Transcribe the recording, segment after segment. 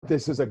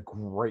This is a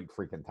great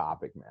freaking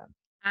topic, man.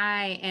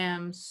 I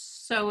am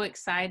so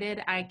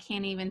excited. I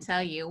can't even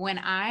tell you. When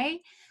I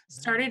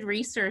started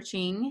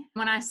researching,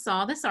 when I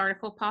saw this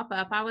article pop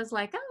up, I was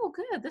like, oh,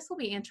 good. This will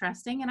be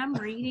interesting. And I'm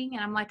reading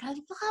and I'm like, I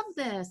love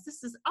this.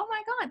 This is, oh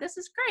my God, this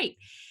is great.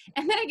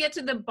 And then I get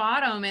to the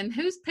bottom and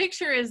whose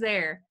picture is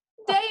there?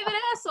 David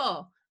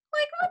Essel.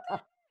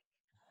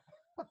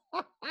 Like,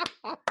 what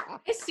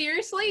the?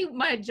 Seriously,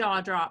 my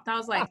jaw dropped. I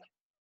was like,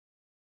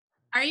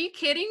 are you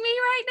kidding me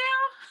right now?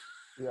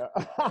 Yeah.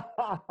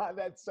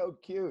 That's so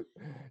cute.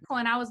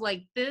 And I was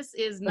like, this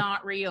is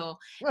not real.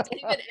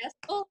 David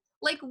Essel,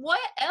 like what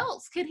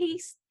else could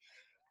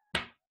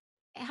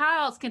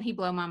how else can he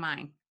blow my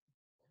mind?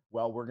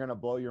 Well, we're going to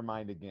blow your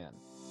mind again.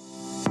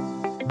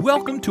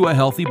 Welcome to A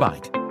Healthy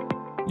Bite.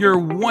 You're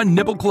one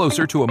nibble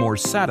closer to a more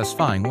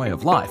satisfying way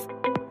of life,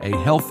 a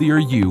healthier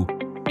you,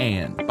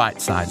 and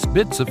bite-sized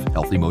bits of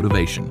healthy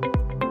motivation.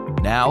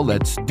 Now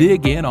let's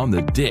dig in on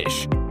the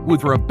dish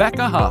with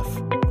Rebecca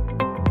Huff.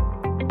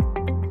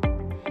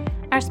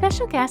 Our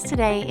special guest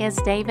today is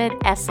David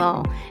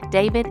Essel.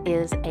 David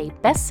is a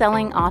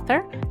best-selling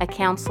author, a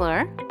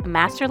counselor, a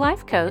master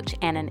life coach,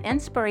 and an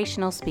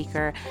inspirational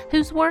speaker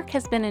whose work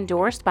has been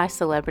endorsed by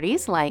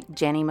celebrities like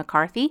Jenny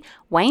McCarthy,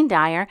 Wayne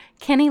Dyer,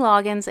 Kenny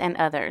Loggins, and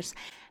others.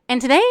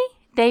 And today,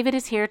 David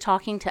is here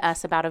talking to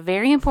us about a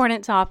very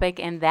important topic,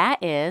 and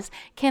that is,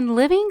 can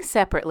living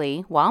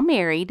separately while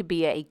married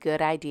be a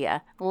good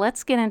idea?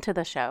 Let's get into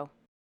the show.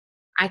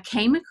 I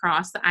came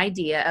across the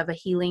idea of a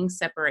healing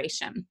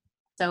separation.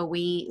 So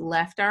we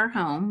left our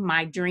home,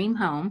 my dream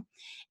home,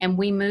 and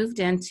we moved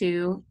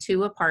into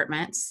 2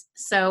 apartments.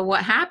 So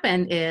what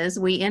happened is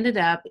we ended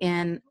up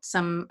in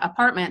some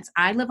apartments.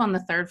 I live on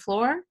the 3rd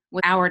floor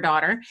with our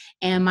daughter,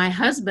 and my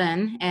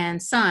husband and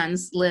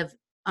sons live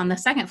on the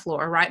 2nd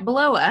floor right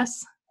below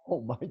us. Oh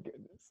my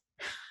goodness.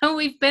 So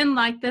we've been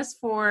like this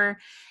for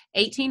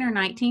 18 or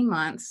 19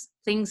 months.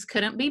 Things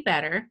couldn't be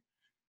better.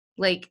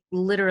 Like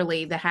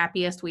literally the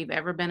happiest we've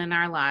ever been in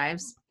our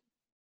lives.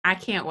 I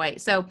can't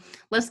wait. So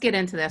let's get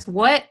into this.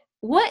 What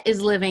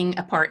is living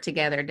apart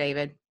together,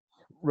 David?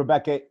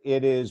 Rebecca,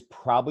 it is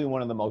probably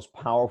one of the most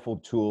powerful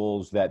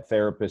tools that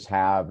therapists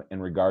have in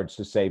regards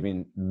to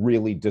saving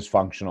really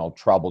dysfunctional,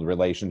 troubled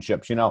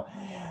relationships. You know,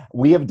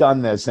 we have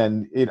done this,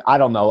 and I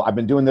don't know, I've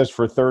been doing this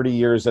for 30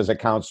 years as a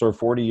counselor,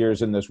 40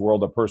 years in this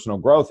world of personal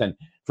growth. And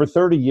for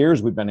 30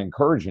 years, we've been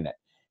encouraging it.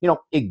 You know,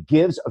 it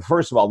gives,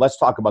 first of all, let's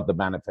talk about the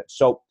benefits.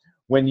 So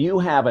when you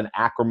have an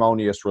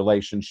acrimonious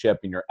relationship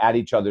and you're at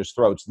each other's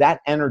throats,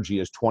 that energy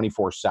is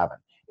 24/7.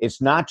 It's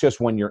not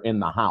just when you're in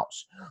the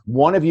house.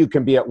 One of you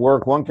can be at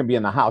work, one can be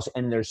in the house,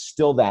 and there's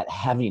still that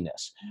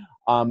heaviness.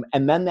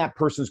 And then that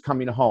person's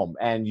coming home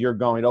and you're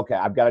going, okay,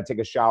 I've got to take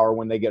a shower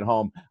when they get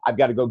home. I've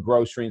got to go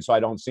grocerying so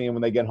I don't see them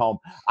when they get home.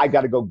 I've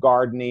got to go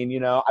gardening, you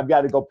know, I've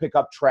got to go pick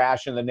up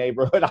trash in the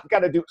neighborhood. I've got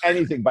to do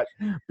anything but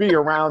be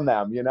around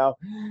them, you know?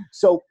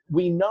 So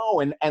we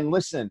know, and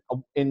listen,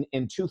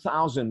 in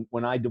 2000,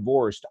 when I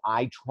divorced,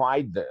 I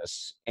tried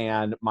this,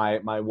 and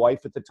my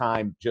wife at the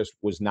time just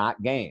was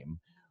not game.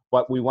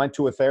 But we went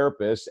to a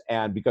therapist,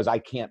 and because I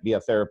can't be a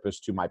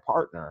therapist to my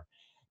partner,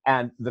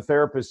 and the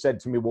therapist said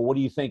to me, well, what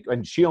do you think?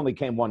 And she only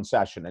came one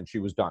session and she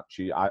was done.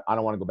 I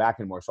don't want to go back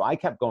anymore. So I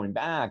kept going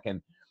back,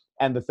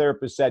 and the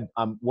therapist said,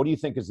 what do you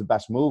think is the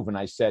best move? And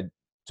I said,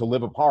 to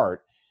live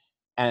apart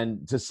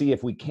and to see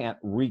if we can't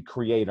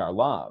recreate our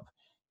love.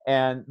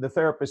 And the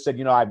therapist said,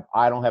 you know,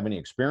 I don't have any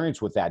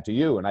experience with that. Do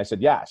you? And I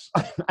said, yes.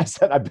 I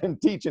said, I've been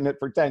teaching it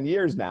for 10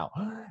 years now.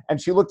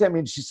 And she looked at me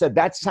and she said,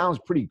 that sounds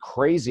pretty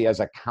crazy as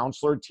a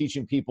counselor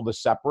teaching people to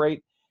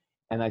separate.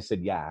 And I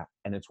said, yeah.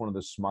 And it's one of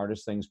the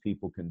smartest things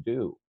people can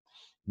do.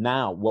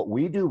 Now, what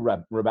we do,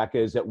 Rebecca,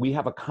 is that we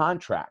have a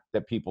contract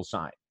that people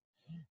sign.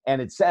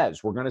 And it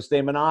says we're going to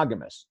stay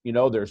monogamous. You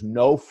know, there's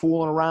no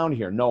fooling around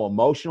here. No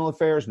emotional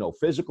affairs, no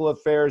physical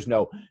affairs,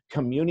 no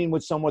communing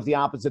with someone with the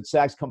opposite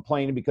sex,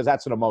 complaining, because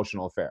that's an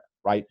emotional affair,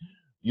 right?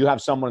 You have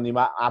someone in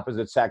the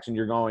opposite sex and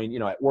you're going, you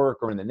know, at work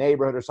or in the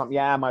neighborhood or something.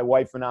 Yeah, my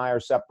wife and I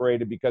are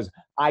separated because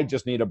I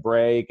just need a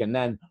break. And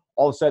then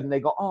all of a sudden they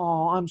go,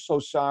 oh, I'm so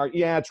sorry.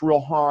 Yeah, it's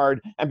real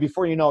hard. And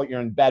before you know it, you're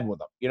in bed with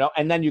them, you know,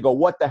 and then you go,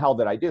 what the hell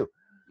did I do?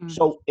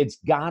 So it's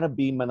got to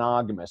be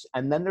monogamous.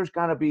 And then there's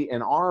got to be,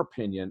 in our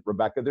opinion,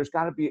 Rebecca, there's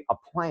got to be a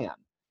plan.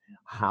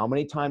 How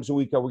many times a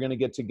week are we going to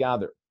get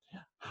together?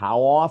 How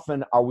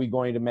often are we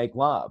going to make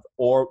love?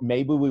 Or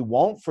maybe we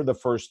won't for the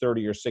first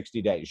 30 or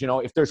 60 days. You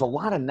know, if there's a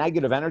lot of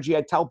negative energy,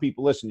 I tell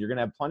people, listen, you're going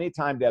to have plenty of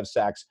time to have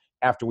sex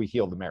after we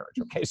heal the marriage.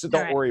 Okay, so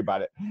don't worry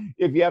about it.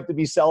 If you have to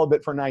be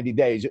celibate for 90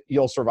 days,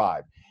 you'll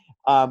survive.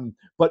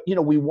 But, you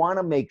know, we want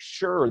to make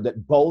sure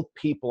that both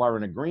people are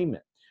in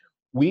agreement.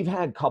 We've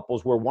had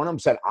couples where one of them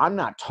said, I'm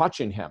not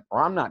touching him,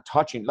 or I'm not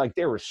touching, like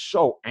they were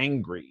so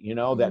angry, you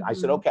know, that I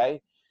said,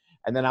 okay.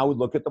 And then I would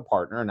look at the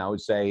partner and I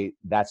would say,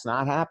 that's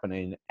not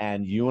happening.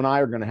 And you and I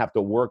are going to have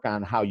to work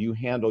on how you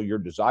handle your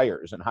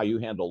desires and how you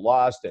handle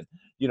lust and,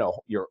 you know,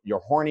 your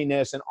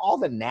horniness and all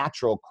the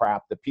natural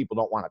crap that people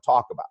don't want to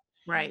talk about.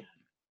 Right.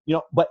 You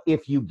know, but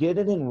if you get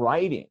it in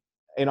writing,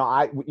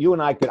 you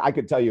and I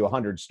could tell you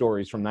 100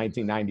 stories from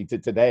 1990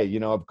 to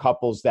today, of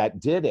couples that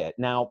did it.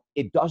 Now,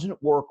 it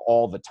doesn't work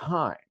all the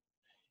time.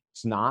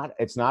 It's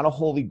not a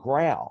holy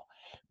grail,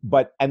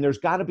 and there's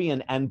got to be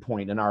an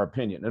endpoint, in our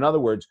opinion. In other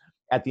words,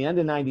 at the end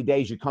of 90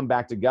 days, you come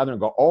back together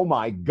and go, oh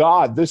my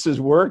God, this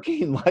is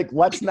working. Like,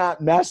 let's not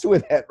mess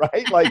with it,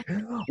 right? Like,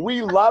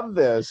 we love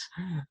this.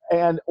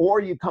 Or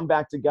you come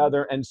back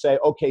together and say,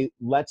 okay,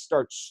 let's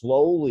start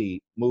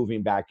slowly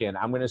moving back in.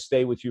 I'm going to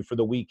stay with you for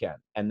the weekend.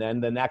 And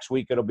then the next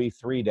week, it'll be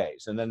 3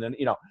 days. And then,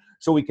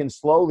 so we can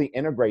slowly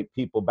integrate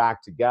people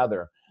back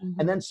together. Mm-hmm.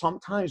 And then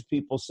sometimes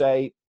people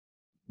say,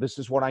 this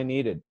is what I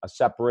needed, a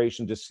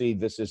separation to see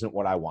this isn't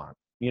what I want,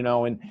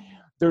 and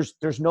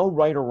there's no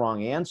right or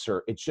wrong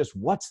answer. It's just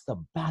what's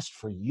the best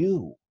for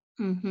you.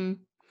 Mm-hmm.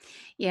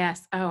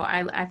 Yes. Oh,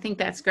 I think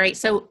that's great.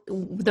 So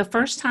the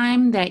first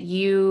time that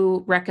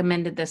you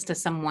recommended this to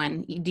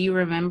someone, do you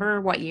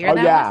remember what year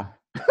that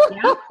was?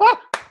 Yeah.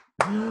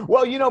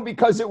 Well,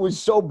 because it was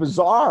so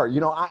bizarre,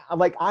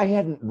 I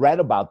hadn't read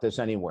about this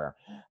anywhere.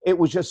 It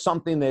was just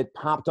something that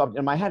popped up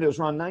in my head. It was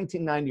around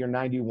 1990 or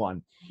 91.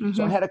 Mm-hmm.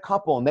 So I had a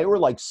couple and they were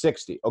like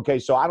 60. Okay.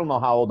 So I don't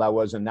know how old I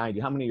was in 90.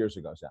 How many years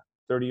ago is that?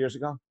 30 years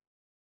ago?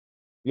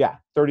 Yeah.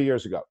 30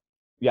 years ago.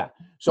 Yeah.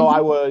 So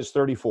I was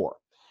 34.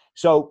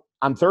 So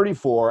I'm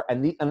 34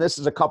 and this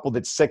is a couple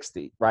that's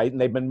 60, right? And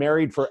they've been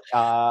married for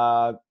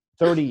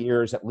 30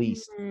 years at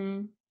least.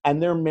 Mm-hmm. And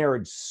their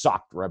marriage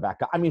sucked,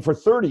 Rebecca. I mean, for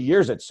 30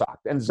 years, it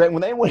sucked. And so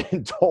when they went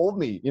and told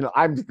me,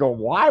 I'm going,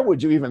 why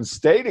would you even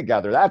stay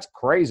together? That's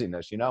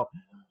craziness,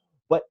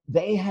 But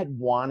they had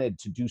wanted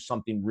to do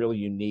something really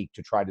unique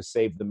to try to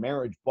save the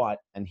marriage.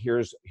 And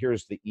here's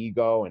the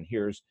ego and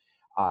here's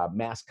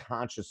mass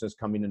consciousness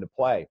coming into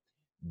play.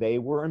 They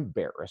were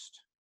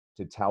embarrassed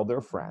to tell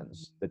their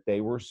friends that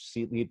they were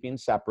sleeping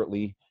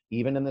separately,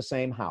 even in the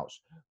same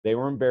house. They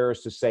were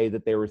embarrassed to say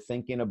that they were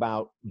thinking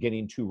about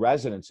getting 2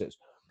 residences.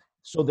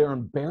 So their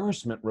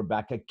embarrassment,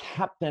 Rebecca,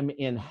 kept them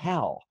in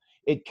hell.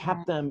 It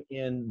kept them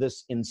in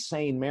this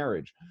insane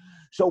marriage.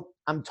 So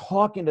I'm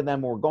talking to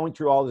them, we're going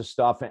through all this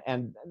stuff.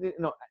 And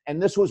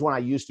this was when I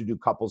used to do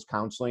couples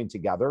counseling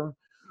together.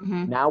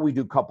 Mm-hmm. Now we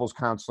do couples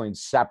counseling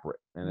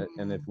separate.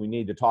 And if we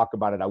need to talk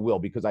about it, I will,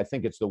 because I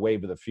think it's the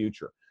wave of the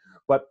future.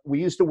 But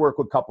we used to work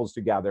with couples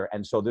together.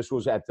 And so this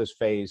was at this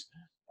phase.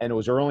 And it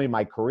was early in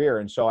my career.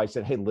 And so I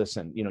said, hey,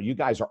 listen, you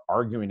guys are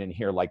arguing in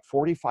here like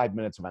 45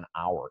 minutes of an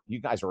hour. You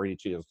guys are ready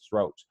to your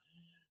throats.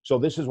 So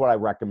this is what I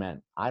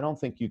recommend. I don't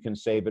think you can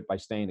save it by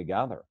staying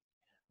together.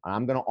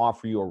 I'm going to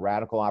offer you a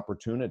radical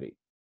opportunity.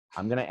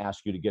 I'm going to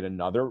ask you to get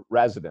another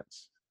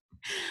residence.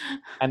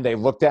 And they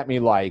looked at me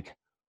like,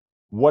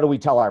 what do we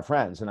tell our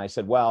friends? And I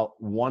said, well,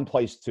 one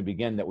place to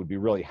begin that would be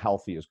really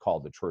healthy is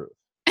called the truth.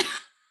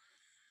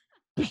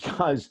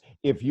 Because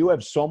if you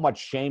have so much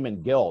shame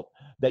and guilt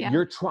that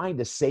you're trying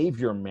to save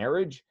your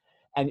marriage,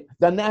 and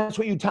then that's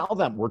what you tell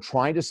them. We're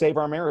trying to save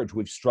our marriage.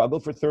 We've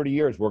struggled for 30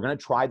 years. We're going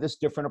to try this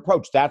different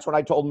approach. That's what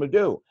I told them to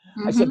do.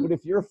 Mm-hmm. I said, but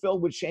if you're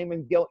filled with shame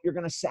and guilt, you're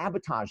going to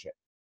sabotage it.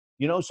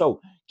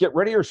 So get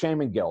rid of your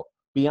shame and guilt.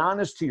 Be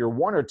honest to your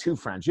 1 or 2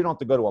 friends. You don't have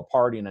to go to a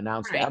party and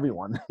announce to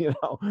everyone,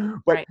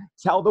 but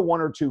tell the 1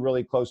 or 2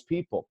 really close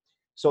people.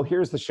 So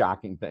here's the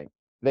shocking thing.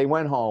 They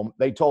went home,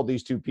 they told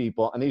these 2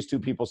 people, and these 2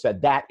 people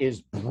said, that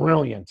is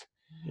brilliant.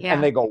 Yeah.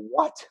 And they go,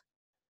 what?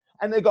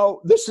 And they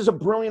go, this is a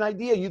brilliant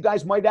idea. You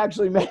guys might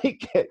actually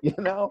make it,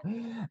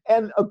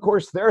 And of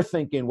course, they're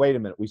thinking, wait a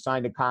minute, we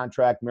signed a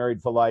contract, married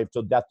for life,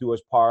 till death do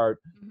us part.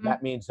 Mm-hmm.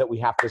 That means that we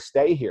have to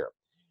stay here.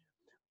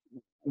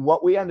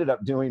 What we ended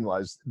up doing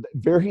was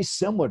very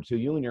similar to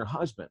you and your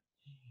husband.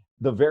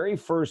 The very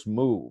first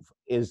move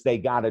is they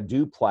got a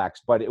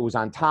duplex, but it was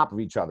on top of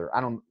each other. I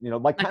don't,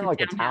 kind of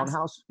like a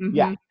townhouse. Mm-hmm.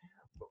 Yeah.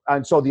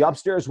 And so the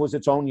upstairs was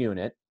its own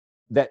unit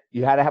that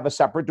you had to have a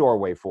separate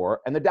doorway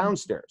for, and the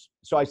downstairs.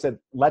 So I said,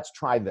 let's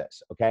try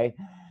this. Okay.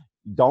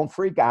 Don't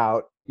freak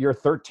out. You're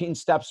 13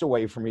 steps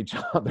away from each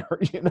other.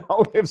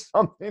 If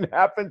something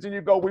happens and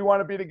you go, we want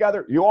to be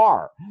together, you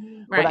are.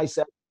 Right. But I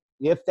said,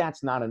 if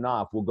that's not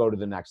enough, we'll go to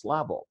the next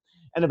level.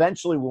 And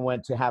eventually we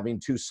went to having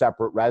 2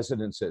 separate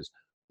residences,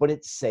 but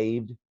it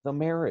saved the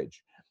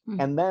marriage.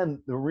 And then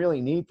the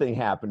really neat thing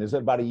happened is that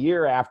about a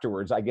year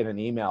afterwards, I get an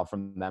email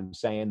from them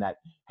saying that,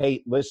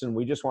 hey, listen,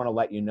 we just want to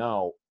let you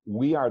know,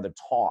 we are the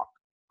talk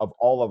of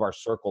all of our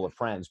circle of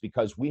friends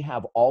because we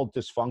have all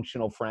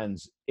dysfunctional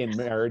friends in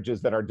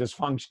marriages that are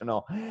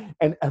dysfunctional,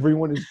 and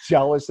everyone is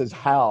jealous as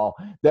hell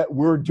that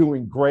we're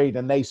doing great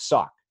and they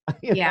suck.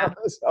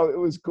 So it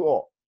was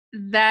cool.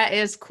 That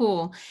is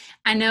cool.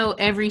 I know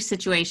every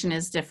situation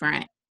is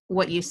different.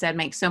 What you said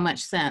makes so much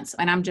sense.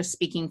 And I'm just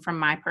speaking from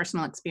my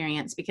personal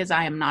experience because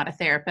I am not a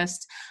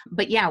therapist.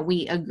 But yeah,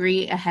 we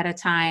agree ahead of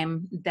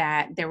time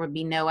that there would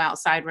be no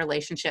outside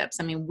relationships.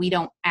 I mean, we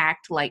don't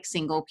act like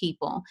single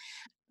people.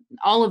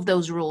 All of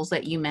those rules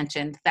that you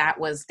mentioned, that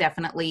was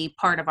definitely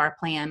part of our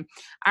plan.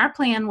 Our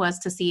plan was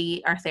to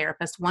see our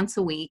therapist once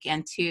a week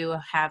and to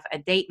have a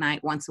date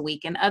night once a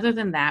week. And other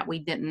than that, we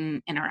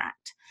didn't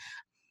interact.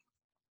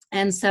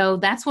 And so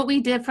that's what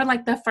we did for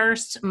like the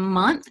first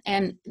month.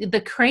 And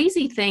the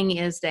crazy thing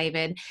is,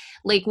 David,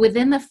 like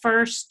within the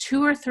first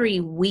 2 or 3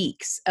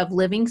 weeks of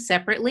living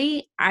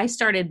separately, I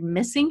started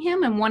missing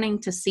him and wanting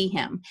to see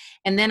him.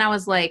 And then I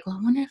was like,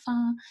 well,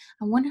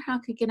 I wonder how I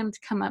could get him to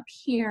come up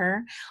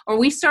here. Or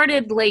we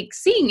started like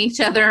seeing each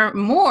other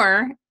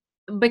more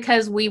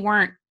because we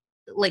weren't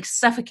like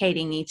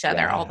suffocating each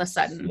other all of a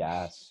sudden.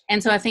 Yes.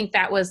 And so I think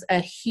that was a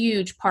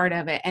huge part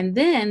of it. And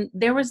then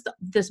there was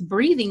this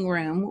breathing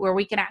room where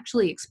we could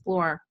actually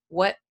explore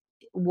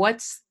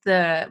what's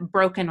the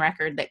broken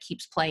record that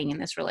keeps playing in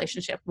this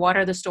relationship. What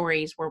are the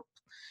stories we're,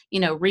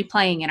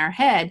 replaying in our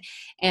head?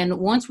 And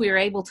once we were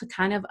able to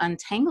kind of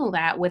untangle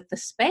that with the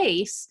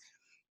space,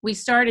 we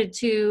started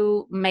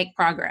to make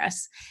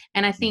progress.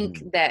 And I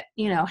think that,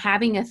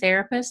 having a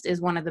therapist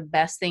is one of the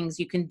best things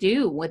you can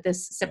do with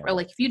this separate.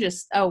 Like if you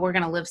just, we're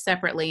going to live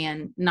separately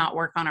and not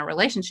work on our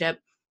relationship,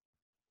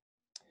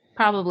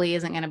 probably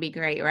isn't going to be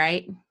great,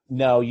 right?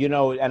 No,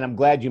 and I'm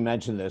glad you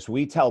mentioned this.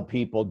 We tell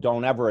people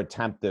don't ever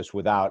attempt this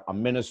without a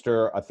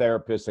minister, a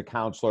therapist, a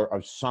counselor,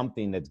 or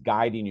something that's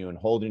guiding you and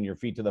holding your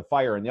feet to the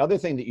fire. And the other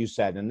thing that you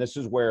said, and this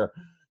is where,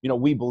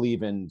 we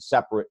believe in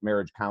separate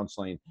marriage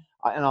counseling,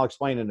 and I'll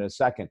explain it in a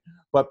second.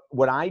 But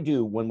what I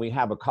do when we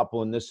have a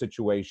couple in this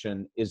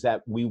situation is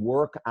that we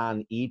work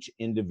on each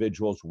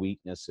individual's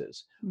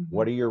weaknesses.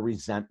 What are your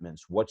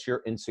resentments? What's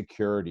your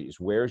insecurities?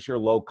 Where's your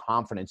low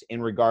confidence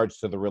in regards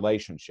to the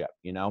relationship?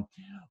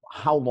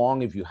 How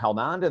long have you held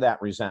on to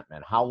that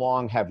resentment? How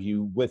long have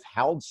you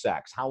withheld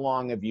sex? How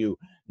long have you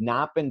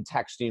not been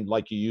texting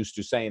like you used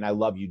to, saying, I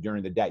love you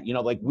during the day?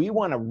 We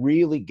want to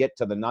really get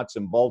to the nuts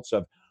and bolts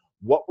of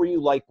what were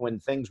you like when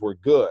things were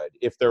good,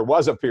 if there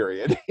was a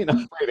period. Pray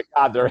to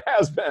God there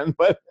has been,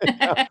 but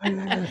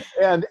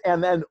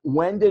and then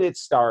when did it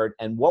start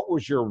and what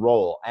was your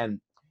role?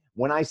 And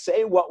when I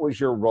say what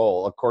was your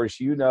role, of course,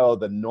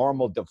 the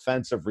normal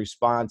defensive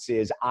response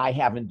is, I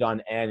haven't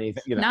done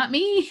anything. Not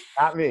me,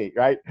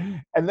 right?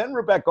 And then,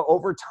 Rebecca,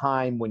 over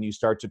time, when you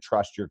start to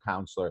trust your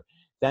counselor,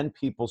 then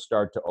people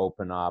start to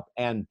open up.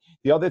 And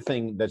the other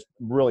thing that's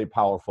really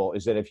powerful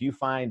is that if you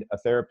find a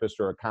therapist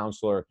or a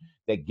counselor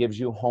that gives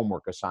you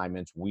homework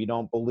assignments, we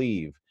don't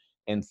believe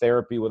in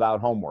therapy without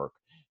homework.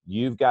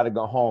 You've got to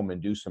go home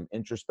and do some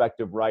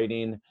introspective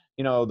writing.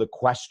 The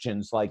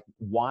questions like,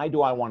 why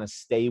do I want to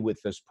stay with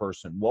this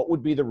person? What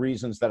would be the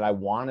reasons that I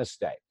want to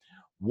stay?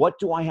 What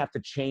do I have to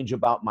change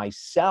about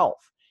myself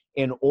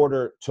in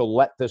order to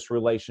let this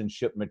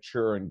relationship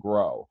mature and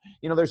grow?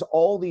 There's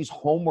all these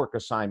homework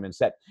assignments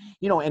that,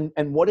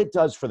 and what it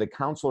does for the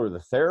counselor or the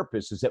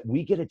therapist is that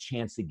we get a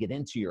chance to get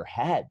into your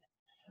head,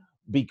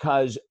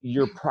 because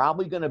you're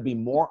probably going to be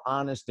more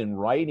honest in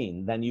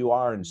writing than you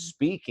are in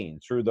speaking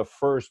through the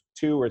first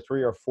 2 or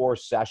 3 or 4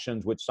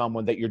 sessions with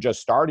someone that you're just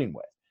starting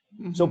with.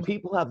 So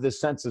people have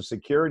this sense of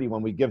security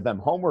when we give them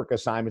homework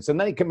assignments,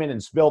 and they come in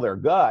and spill their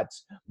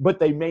guts, but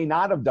they may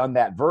not have done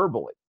that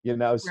verbally,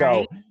 so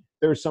right.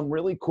 There's some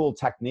really cool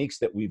techniques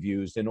that we've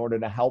used in order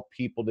to help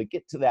people to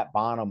get to that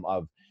bottom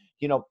of,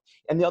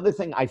 and the other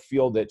thing I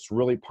feel that's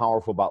really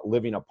powerful about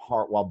living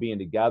apart while being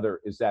together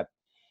is that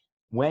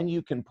when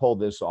you can pull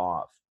this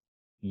off,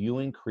 you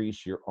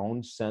increase your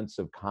own sense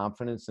of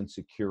confidence and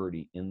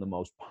security in the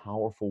most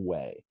powerful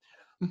way.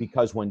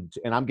 Because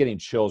and I'm getting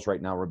chills right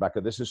now,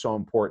 Rebecca, this is so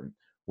important.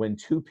 When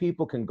 2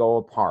 people can go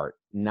apart,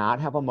 not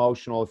have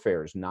emotional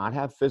affairs, not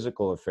have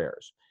physical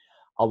affairs,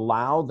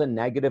 allow the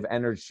negative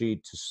energy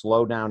to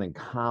slow down and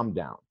calm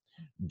down,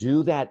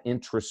 do that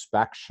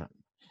introspection.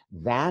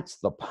 That's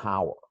the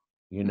power,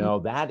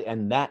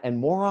 and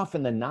more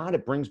often than not,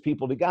 it brings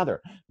people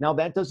together. Now,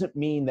 that doesn't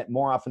mean that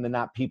more often than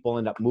not, people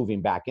end up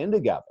moving back in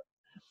together.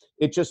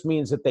 It just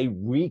means that they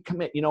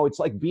recommit. It's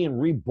like being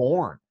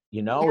reborn,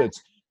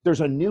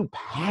 there's a new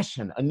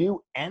passion, a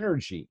new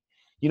energy,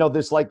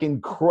 this like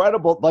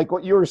incredible, like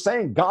what you were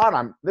saying,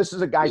 God, this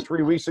is a guy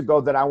 3 weeks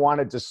ago that I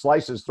wanted to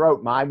slice his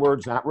throat, my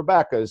words, not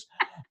Rebecca's.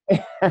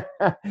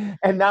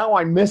 And now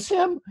I miss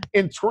him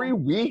in 3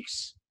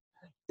 weeks.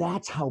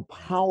 That's how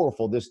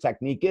powerful this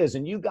technique is.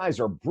 And you guys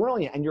are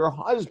brilliant. And your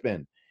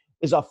husband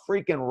is a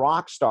freaking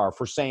rock star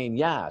for saying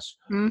yes,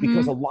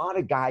 because a lot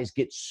of guys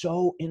get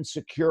so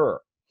insecure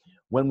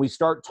when we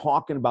start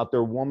talking about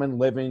their woman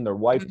living, their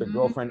wife, their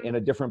girlfriend in a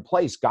different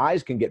place.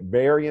 Guys can get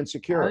very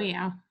insecure. Oh,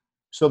 yeah.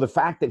 So the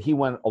fact that he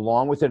went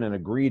along with it and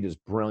agreed is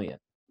brilliant.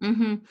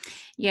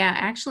 Yeah,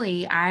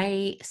 actually,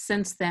 I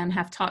since then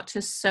have talked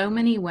to so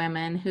many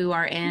women who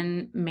are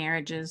in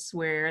marriages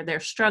where they're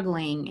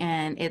struggling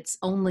and it's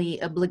only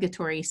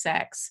obligatory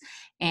sex.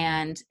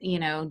 And,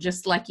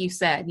 just like you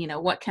said,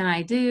 what can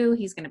I do?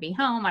 He's going to be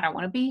home. I don't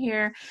want to be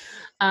here.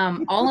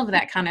 All of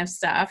that kind of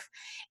stuff.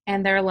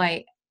 And they're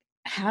like,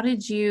 how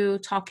did you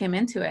talk him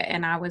into it?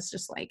 And I was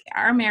just like,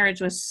 our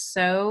marriage was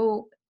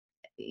so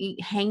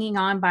hanging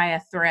on by a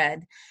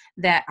thread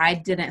that I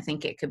didn't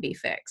think it could be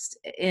fixed.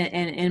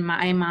 In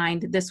my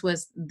mind, this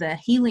was the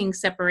healing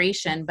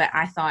separation, but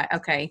I thought,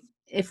 okay,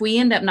 if we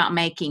end up not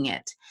making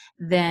it,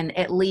 then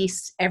at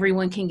least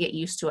everyone can get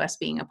used to us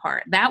being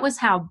apart. That was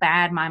how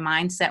bad my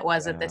mindset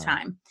was at the Yeah.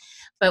 time.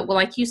 But well,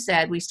 like you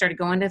said, we started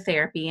going to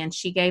therapy, and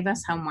she gave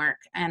us homework,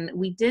 and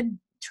we did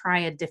try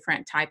a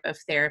different type of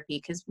therapy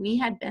because we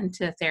had been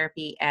to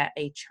therapy at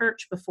a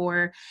church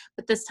before,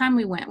 but this time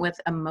we went with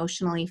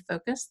emotionally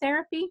focused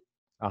therapy.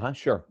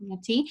 Sure.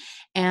 EFT,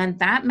 and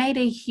that made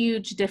a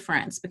huge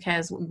difference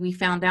because we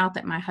found out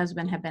that my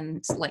husband had been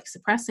like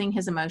suppressing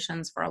his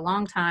emotions for a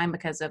long time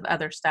because of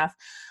other stuff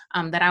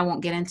that I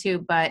won't get into.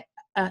 But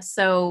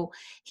so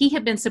he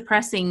had been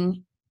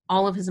suppressing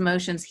all of his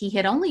emotions. He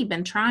had only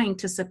been trying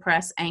to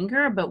suppress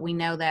anger, but we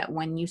know that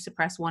when you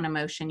suppress one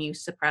emotion, you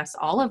suppress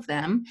all of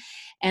them.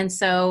 And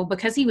so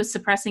because he was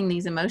suppressing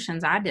these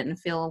emotions, I didn't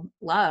feel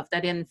loved.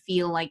 I didn't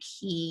feel like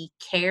he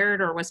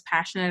cared or was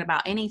passionate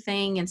about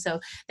anything. And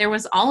so there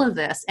was all of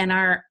this. And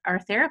our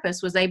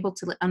therapist was able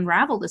to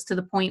unravel this to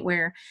the point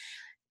where,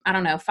 I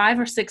don't know,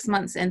 5 or 6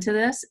 months into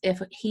this, if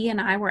he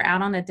and I were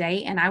out on a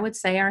date and I would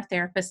say our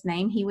therapist's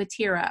name, he would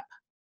tear up.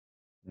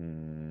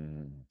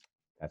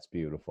 That's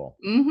beautiful.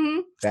 Mm-hmm.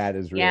 That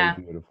is really Yeah.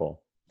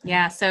 beautiful.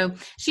 Yeah, so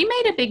she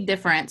made a big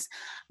difference.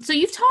 So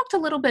you've talked a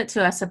little bit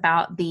to us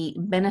about the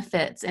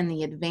benefits and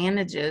the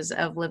advantages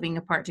of living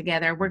apart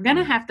together. We're going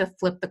to have to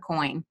flip the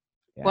coin.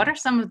 Yeah. What are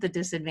some of the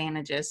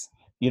disadvantages?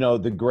 You know,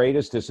 the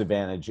greatest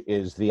disadvantage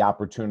is the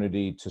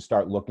opportunity to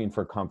start looking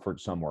for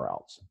comfort somewhere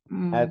else.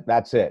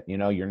 That's it. You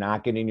know, you're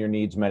not getting your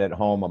needs met at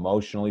home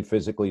emotionally,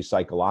 physically,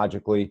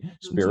 psychologically,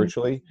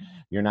 spiritually.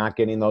 You're not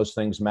getting those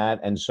things met.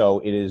 And so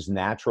it is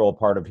natural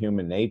part of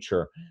human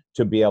nature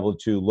to be able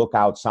to look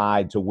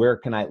outside to where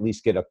can I at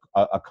least get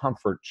a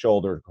comfort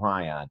shoulder to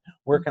cry on?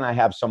 Where can I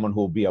have someone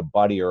who will be a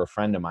buddy or a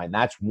friend of mine?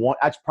 That's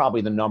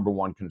probably the number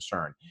one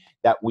concern,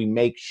 that we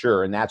make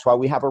sure. And that's why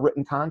we have a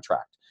written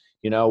contract.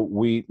 You know,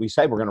 we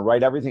say we're going to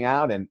write everything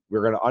out and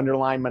we're going to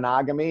underline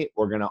monogamy.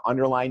 We're going to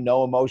underline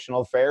no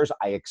emotional affairs.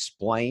 I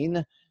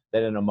explain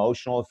that an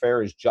emotional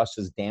affair is just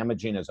as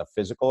damaging as a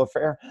physical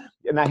affair.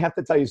 And I have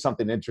to tell you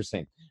something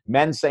interesting.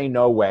 Men say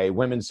no way,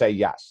 women say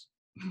yes.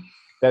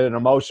 That an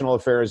emotional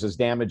affair is as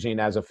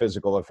damaging as a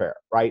physical affair,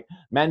 right?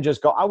 Men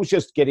just go, I was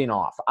just getting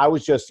off. I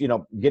was just,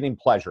 getting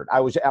pleasured.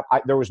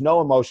 There was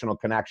no emotional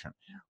connection.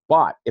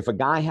 But if a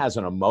guy has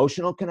an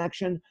emotional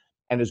connection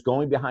and is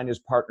going behind his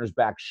partner's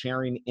back,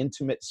 sharing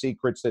intimate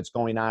secrets that's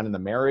going on in the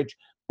marriage,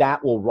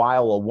 that will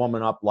rile a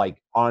woman up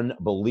like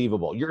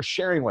unbelievable. You're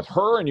sharing with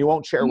her and you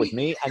won't share with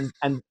me.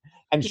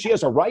 And she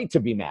has a right to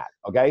be mad,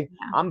 okay?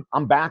 Yeah.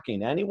 I'm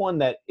backing anyone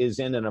that is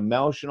in an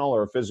emotional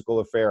or a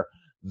physical affair.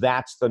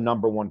 That's the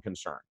number one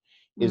concern,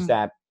 is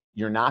that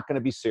you're not going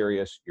to be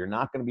serious. You're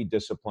not going to be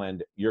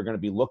disciplined. You're going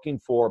to be looking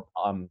for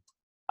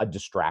a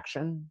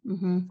distraction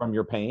from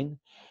your pain.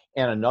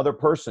 And another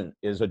person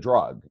is a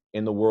drug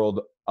in the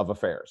world of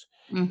affairs.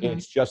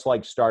 It's just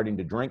like starting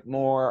to drink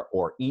more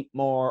or eat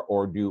more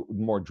or do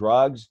more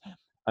drugs.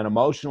 An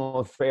emotional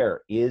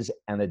affair is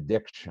an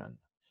addiction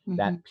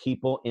that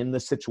people in the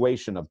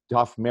situation of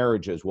tough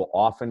marriages will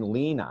often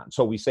lean on.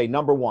 So we say,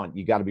 number one,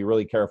 you got to be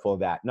really careful of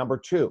that. Number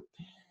two,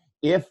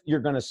 if you're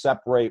going to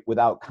separate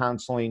without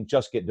counseling,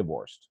 just get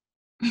divorced.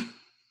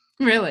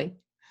 Really?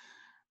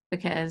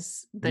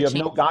 Because you have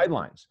no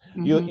guidelines.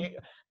 You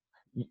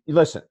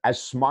listen,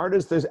 as smart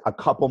as a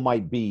couple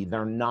might be,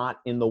 they're not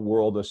in the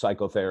world of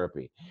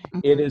psychotherapy.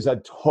 It is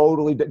a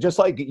totally, just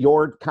like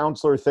your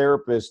counselor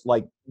therapist,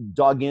 like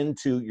dug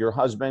into your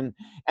husband.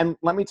 And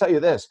let me tell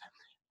you this,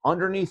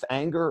 underneath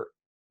anger,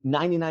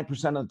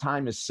 99% of the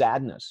time is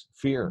sadness,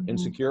 fear,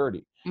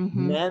 insecurity.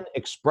 Men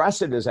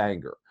express it as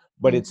anger,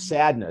 but it's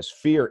sadness,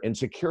 fear,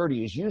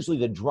 insecurity is usually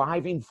the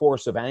driving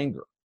force of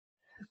anger.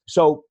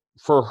 So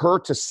for her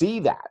to see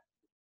that,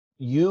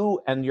 you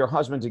and your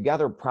husband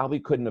together probably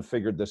couldn't have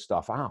figured this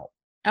stuff out.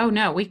 Oh,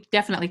 no, we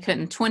definitely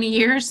couldn't. 20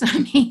 years? I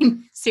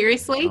mean,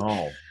 seriously?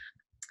 No.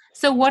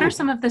 So what are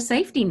some of the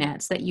safety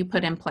nets that you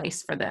put in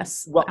place for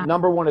this? Well,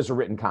 number one is a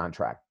written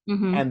contract.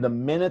 And the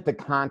minute the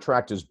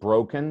contract is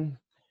broken,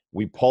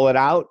 we pull it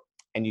out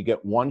and you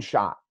get one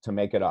shot to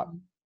make it up.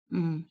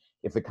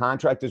 If the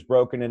contract is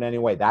broken in any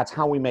way, that's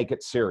how we make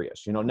it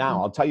serious.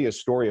 Now I'll tell you a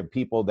story of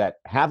people that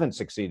haven't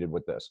succeeded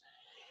with this.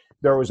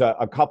 There was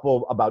a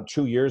couple about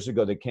 2 years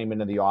ago that came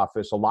into the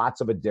office,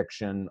 lots of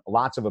addiction,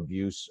 lots of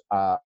abuse,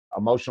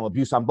 emotional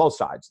abuse on both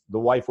sides. The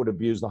wife would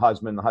abuse the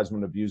husband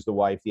would abuse the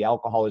wife. The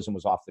alcoholism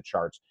was off the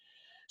charts.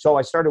 So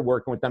I started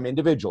working with them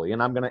individually.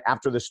 And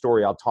after this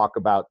story, I'll talk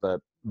about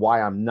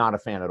why I'm not a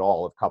fan at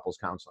all of couples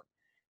counseling.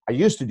 I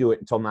used to do it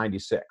until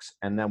 96,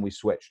 and then we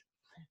switched.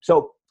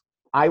 So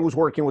I was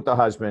working with the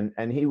husband,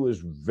 and he was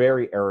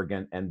very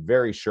arrogant and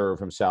very sure of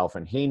himself,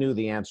 and he knew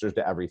the answers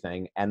to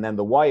everything. And then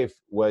the wife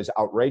was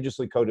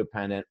outrageously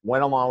codependent,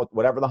 went along with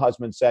whatever the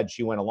husband said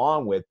she went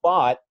along with,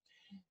 but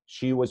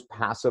she was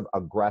passive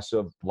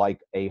aggressive like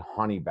a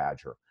honey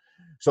badger.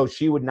 So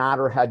she would nod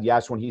her head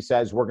yes when he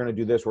says, we're going to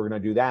do this, we're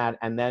going to do that,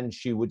 and then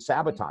she would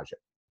sabotage it.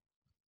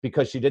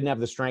 because she didn't have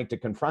the strength to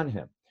confront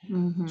him.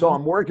 Mm-hmm. So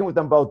I'm working with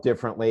them both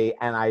differently.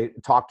 And I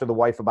talked to the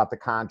wife about the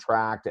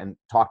contract and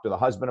talked to the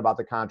husband about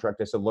the contract.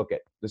 I said, look,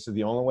 this is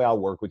the only way I'll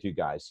work with you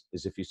guys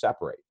is if you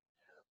separate,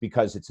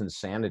 because it's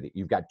insanity.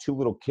 You've got two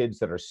little kids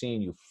that are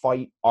seeing you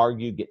fight,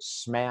 argue, get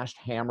smashed,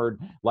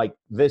 hammered. Like,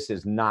 this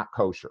is not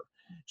kosher.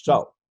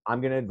 So I'm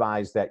going to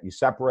advise that you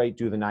separate,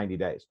 do the 90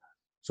 days.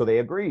 So they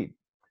agreed.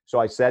 So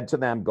I said to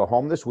them, go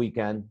home this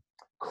weekend,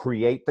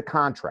 create the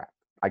contract.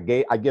 I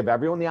give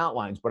everyone the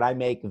outlines, but I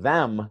make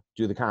them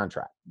do the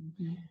contract.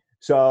 Mm-hmm.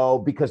 So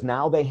because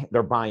now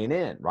they're buying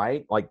in,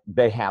 right? Like,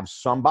 they have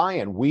some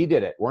buy-in. We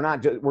did it. We're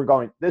not just, we're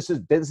going, this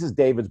is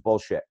David's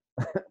bullshit.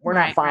 We're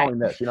not following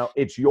this,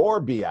 it's your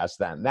BS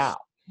then now.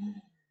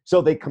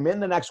 So they come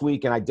in the next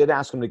week, and I did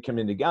ask them to come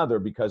in together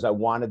because I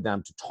wanted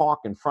them to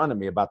talk in front of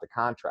me about the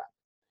contract.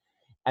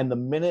 And the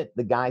minute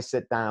the guys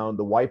sit down,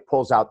 the wife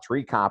pulls out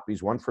 3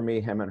 copies, one for me,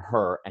 him, and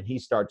her, and he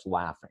starts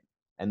laughing.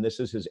 And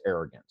this is his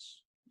arrogance.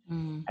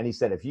 And he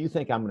said, if you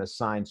think I'm going to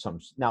sign some,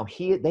 now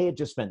they had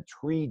just spent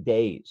 3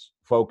 days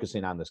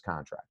focusing on this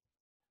contract,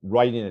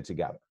 writing it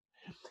together.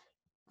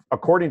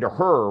 According to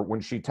her,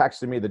 when she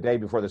texted me the day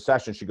before the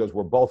session, she goes,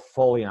 we're both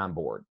fully on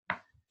board.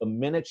 The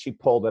minute she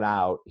pulled it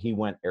out, he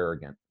went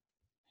arrogant.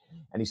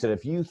 And he said,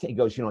 if you think, he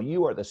goes,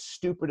 you are the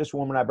stupidest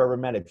woman I've ever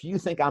met. If you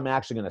think I'm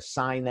actually going to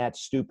sign that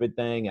stupid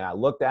thing. And I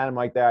looked at him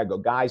like that. I go,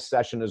 guys,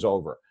 session is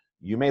over.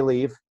 You may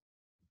leave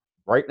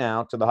right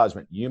now. To the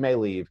husband, you may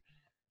leave.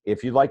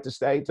 If you'd like to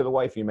stay, to the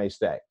wife, you may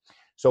stay.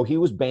 So he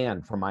was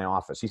banned from my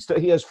office. He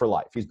is for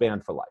life. He's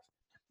banned for life.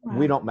 Wow.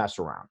 We don't mess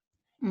around.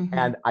 Mm-hmm.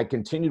 And I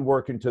continued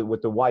working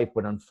with the wife,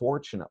 but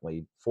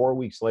unfortunately, 4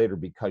 weeks later,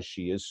 because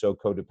she is so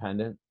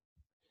codependent,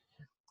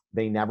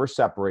 they never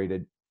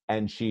separated.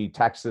 And she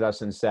texted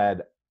us and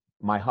said,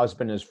 my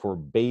husband is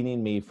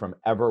forbidding me from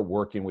ever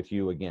working with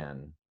you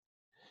again.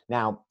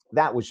 Now,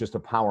 that was just a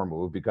power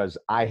move because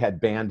I had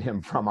banned him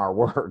from our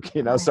work,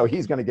 so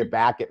he's going to get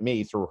back at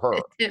me through her.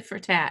 Tit for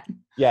tat.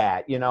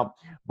 Yeah,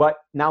 but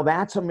now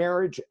that's a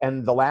marriage.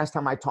 And the last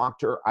time I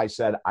talked to her, I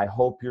said, I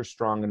hope you're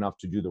strong enough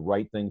to do the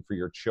right thing for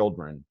your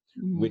children,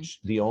 which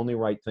the only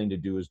right thing to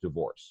do is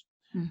divorce.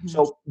 Mm-hmm.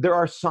 So there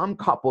are some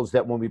couples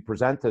that when we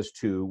present this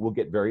to will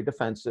get very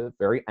defensive,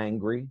 very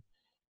angry,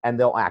 and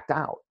they'll act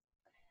out.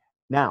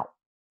 Now,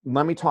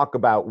 let me talk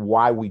about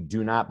why we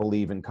do not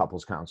believe in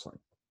couples counseling.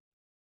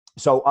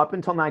 So up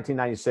until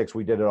 1996,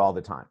 we did it all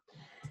the time.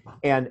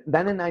 And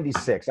then in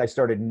 96, I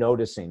started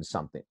noticing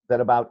something, that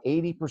about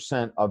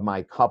 80% of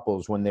my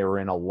couples, when they were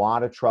in a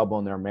lot of trouble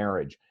in their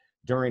marriage,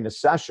 during a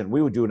session,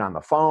 we would do it on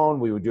the phone.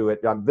 We would do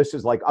it. This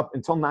is like up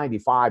until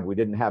 95, we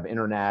didn't have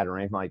internet or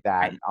anything like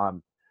that.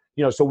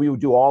 So we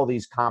would do all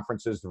these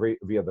conferences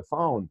via the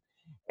phone.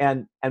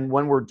 And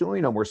when we're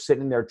doing them, we're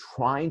sitting there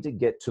trying to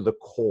get to the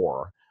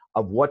core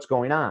of what's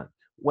going on.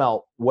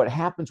 Well, what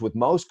happens with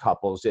most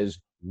couples is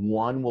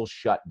one will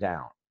shut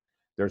down.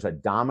 There's a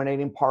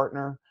dominating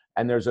partner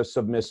and there's a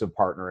submissive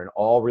partner in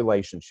all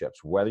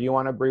relationships. Whether you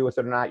want to agree with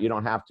it or not, you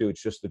don't have to.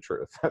 It's just the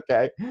truth.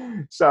 Okay.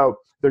 So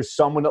there's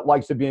someone that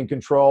likes to be in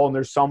control and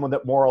there's someone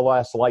that more or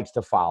less likes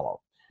to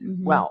follow.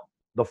 Mm-hmm. Well,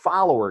 the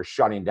follower is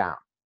shutting down.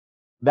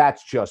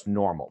 That's just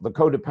normal. The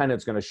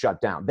codependent's going to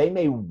shut down. They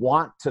may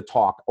want to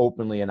talk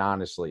openly and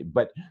honestly,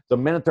 but the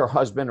minute their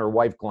husband or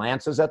wife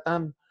glances at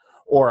them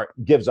or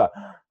gives a,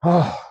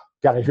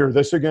 got to hear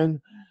this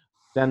again,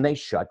 then they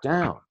shut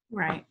down.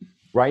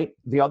 Right.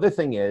 The other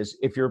thing is,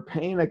 if you're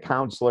paying a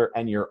counselor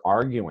and you're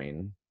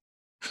arguing,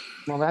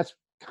 well, that's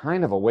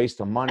kind of a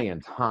waste of money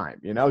and time,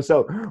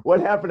 So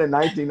what happened in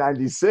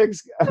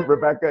 1996,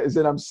 Rebecca, is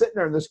that I'm sitting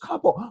there in this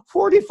couple,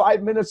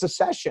 45 minutes a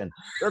session.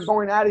 They're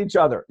going at each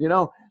other,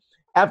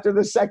 After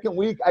the second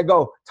week, I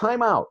go,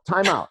 time out.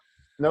 And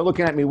they're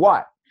looking at me,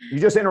 what? You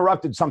just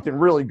interrupted something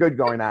really good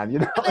going on,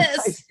 And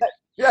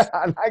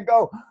I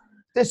go,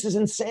 this is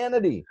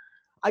insanity.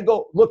 I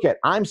go,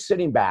 I'm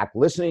sitting back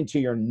listening to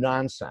your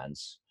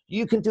nonsense.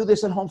 You can do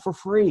this at home for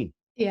free.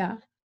 Yeah.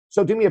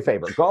 So do me a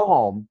favor, go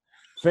home,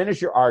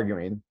 finish your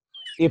arguing.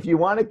 If you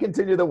want to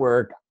continue the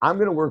work, I'm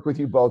going to work with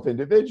you both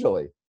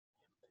individually.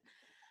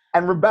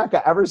 And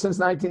Rebecca, ever since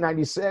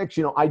 1996,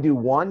 I do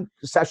one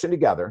session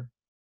together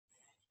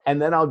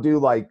and then I'll do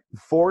like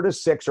 4 to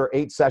 6 or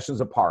 8 sessions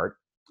apart.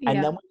 Yeah.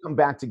 And then we come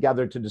back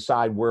together to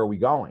decide where are we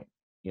going,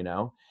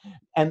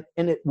 and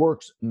it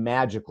works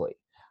magically.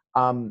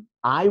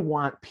 I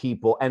want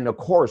people, and of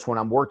course, when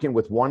I'm working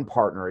with one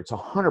partner, it's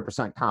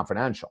 100%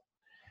 confidential.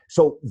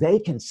 So they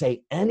can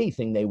say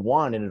anything they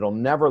want and it'll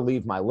never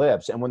leave my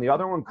lips. And when the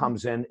other one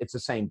comes in, it's the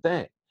same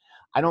thing.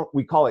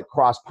 We call it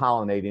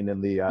cross-pollinating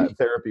in the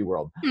therapy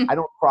world. I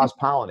don't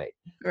cross-pollinate.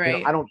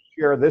 Right. I don't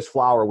share this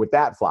flower with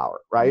that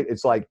flower, right?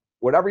 It's like,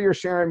 whatever you're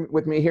sharing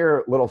with me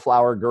here, little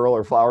flower girl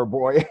or flower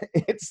boy,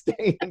 it's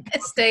staying.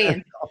 It's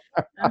staying.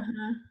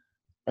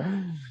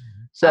 Uh-huh.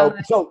 So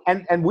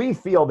we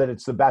feel that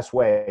it's the best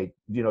way,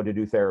 to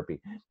do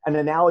therapy. An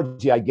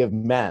analogy I give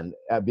men,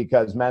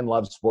 because men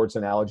love sports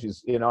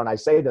analogies, and I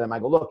say to them, I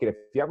go, look, if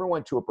you ever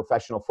went to a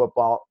professional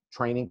football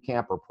training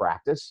camp or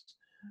practice,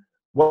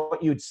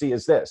 what you'd see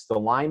is this: the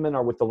linemen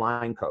are with the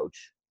line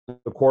coach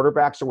The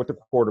quarterbacks are with the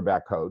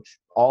quarterback coach.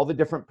 All the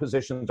different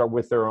positions are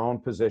with their own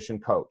position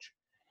coach.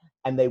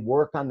 And they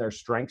work on their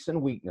strengths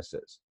and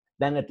weaknesses.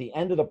 Then at the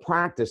end of the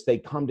practice, they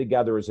come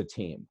together as a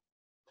team.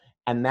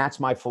 And that's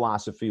my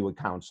philosophy with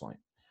counseling.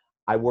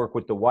 I work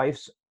with the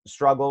wife's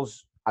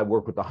struggles. I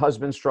work with the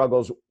husband's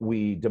struggles.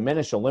 We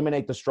diminish,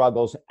 eliminate the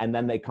struggles, and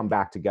then they come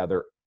back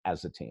together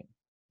as a team.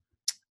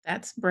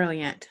 That's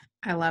brilliant.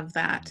 I love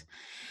that.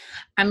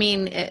 I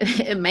mean,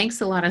 it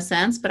makes a lot of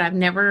sense, but I've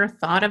never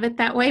thought of it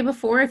that way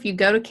before. If you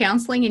go to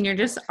counseling and you're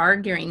just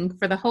arguing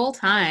for the whole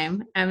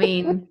time, I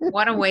mean,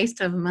 what a waste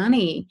of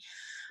money.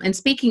 And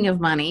speaking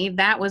of money,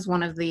 that was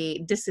one of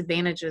the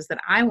disadvantages that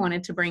I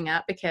wanted to bring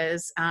up,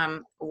 because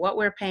what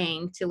we're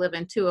paying to live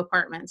in 2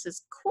 apartments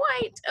is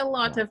quite a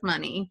lot of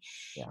money.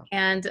 Yeah.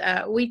 And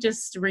we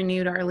just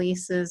renewed our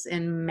leases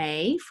in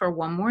May for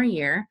 1 more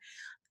year.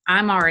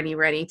 I'm already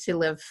ready to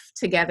live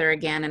together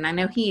again, and I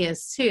know he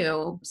is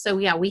too. So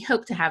yeah, we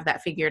hope to have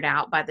that figured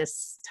out by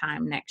this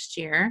time next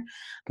year.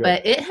 Good.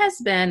 But it has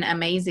been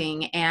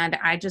amazing, and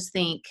I just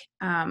think,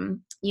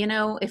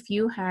 if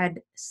you had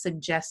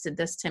suggested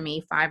this to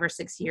me 5 or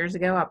 6 years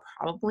ago, I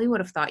probably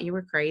would have thought you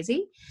were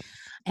crazy.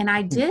 And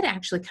I did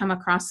actually come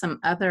across some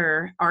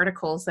other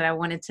articles that I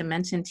wanted to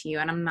mention to you,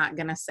 and I'm not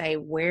going to say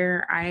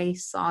where I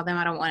saw them.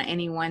 I don't want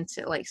anyone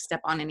to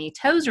step on any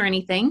toes or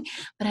anything,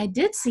 but I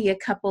did see a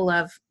couple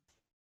of,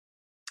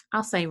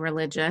 I'll say,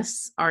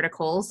 religious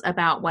articles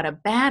about what a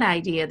bad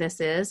idea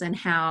this is, and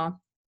how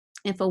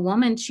if a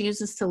woman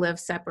chooses to live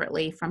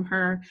separately from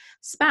her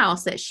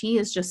spouse, that she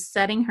is just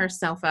setting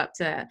herself up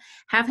to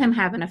have him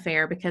have an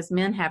affair, because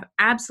men have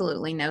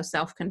absolutely no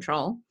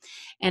self-control.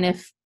 And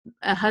if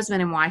a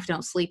husband and wife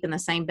don't sleep in the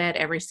same bed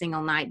every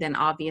single night, then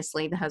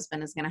obviously the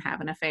husband is going to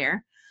have an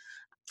affair.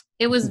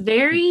 It was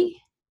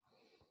very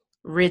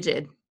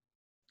rigid.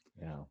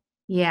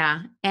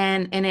 Yeah.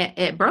 And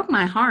it broke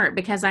my heart,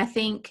 because I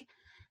think,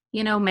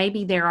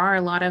 maybe there are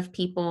a lot of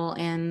people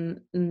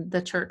in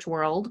the church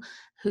world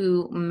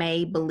who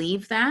may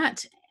believe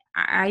that.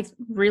 I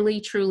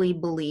really, truly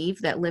believe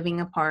that living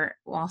apart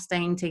while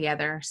staying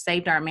together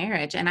saved our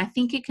marriage. And I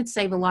think it could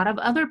save a lot of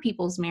other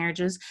people's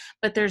marriages,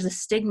 but there's a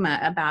stigma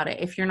about it.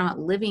 If you're not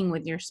living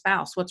with your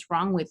spouse, what's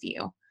wrong with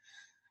you?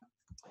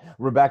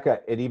 Rebecca,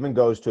 it even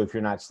goes to if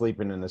you're not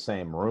sleeping in the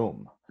same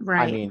room.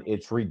 Right. I mean,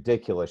 it's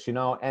ridiculous,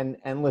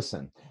 and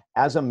listen,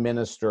 as a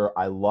minister,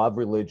 I love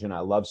religion. I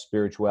love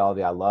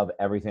spirituality. I love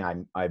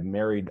everything. I've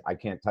married, I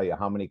can't tell you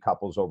how many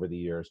couples over the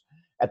years.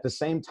 At the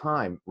same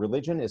time,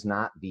 religion is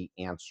not the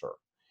answer.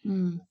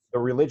 The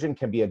religion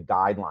can be a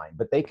guideline,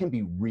 but they can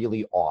be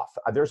really off.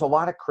 There's a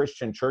lot of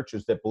Christian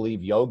churches that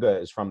believe yoga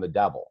is from the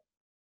devil.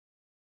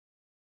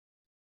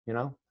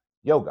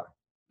 Yoga.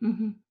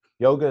 Mm-hmm.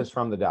 Yoga is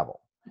from the devil.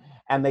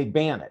 And they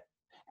ban it.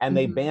 And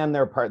they ban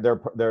their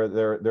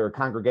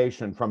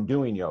congregation from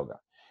doing yoga.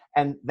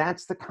 And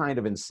that's the kind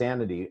of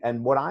insanity.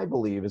 And what I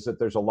believe is that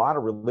there's a lot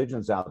of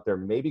religions out there,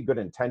 maybe good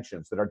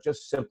intentions, that are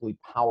just simply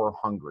power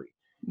hungry.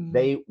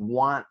 They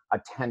want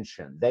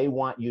attention. They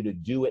want you to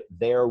do it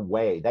their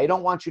way. They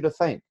don't want you to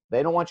think.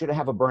 They don't want you to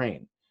have a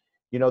brain.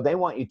 They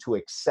want you to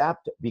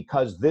accept,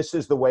 because this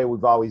is the way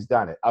we've always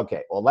done it.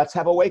 Okay, well, let's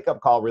have a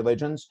wake-up call,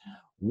 religions.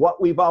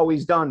 What we've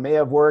always done may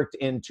have worked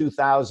in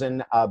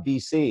 2000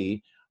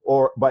 BC,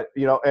 or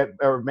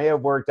may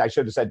have worked, I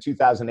should have said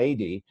 2000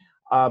 AD.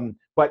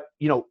 But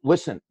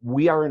listen,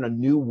 we are in a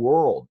new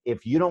world.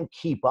 If you don't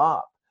keep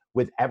up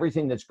with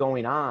everything that's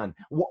going on,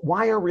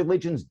 why are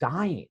religions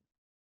dying?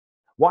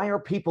 Why are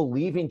people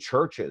leaving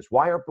churches?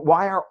 Why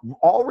are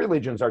all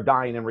religions are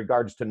dying in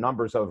regards to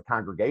numbers of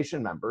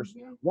congregation members?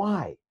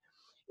 Why?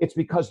 It's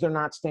because they're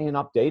not staying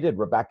updated.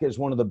 Rebecca, is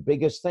one of the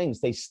biggest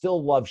things. They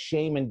still love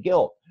shame and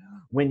guilt.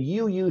 When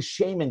you use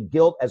shame and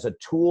guilt as a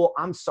tool,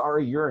 I'm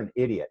sorry, you're an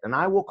idiot. And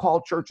I will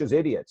call churches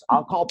idiots.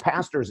 I'll call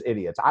pastors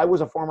idiots. I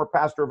was a former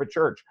pastor of a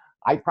church.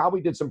 I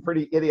probably did some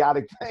pretty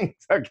idiotic things.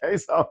 Okay,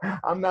 so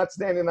I'm not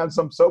standing on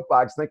some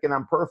soapbox thinking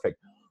I'm perfect.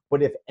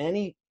 But if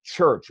any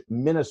church,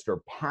 minister,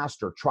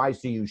 pastor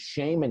tries to use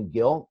shame and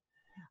guilt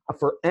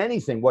for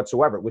anything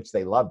whatsoever, which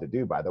they love to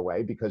do, by the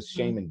way, because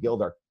shame and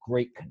guilt are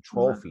great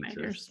control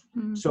features.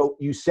 So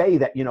you say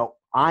that,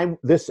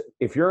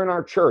 if you're in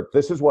our church,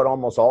 this is what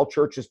almost all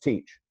churches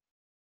teach.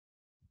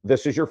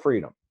 This is your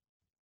freedom.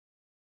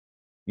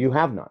 You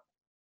have none.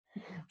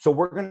 So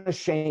we're going to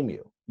shame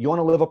you. You want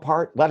to live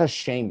apart? Let us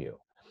shame you.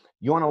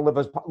 You want to live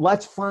apart?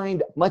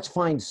 Let's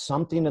find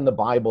something in the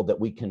Bible that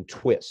we can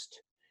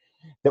twist,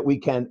 that we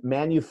can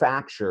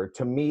manufacture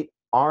to meet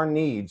our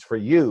needs for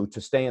you to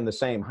stay in the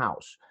same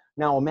house.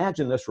 Now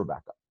imagine this,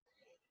 Rebecca.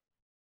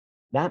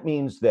 That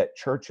means that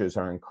churches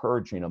are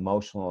encouraging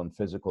emotional and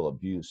physical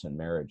abuse in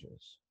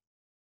marriages.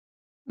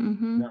 They're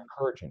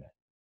encouraging it.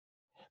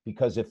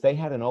 Because if they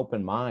had an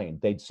open mind,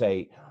 they'd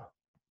say,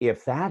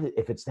 if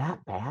it's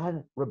that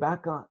bad,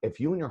 Rebecca, if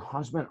you and your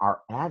husband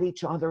are at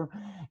each other,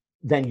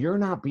 then you're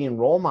not being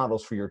role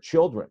models for your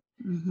children.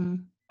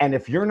 And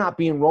if you're not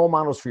being role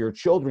models for your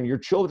children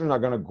are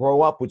going to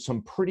grow up with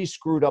some pretty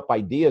screwed up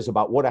ideas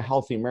about what a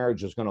healthy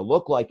marriage is going to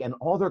look like. And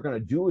all they're going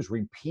to do is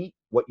repeat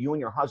what you and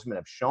your husband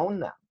have shown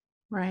them.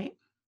 Right.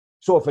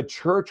 So if a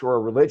church or a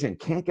religion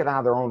can't get out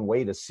of their own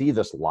way to see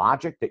this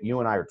logic that you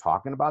and I are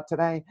talking about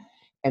today,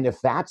 and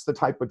if that's the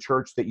type of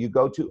church that you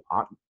go to,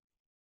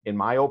 in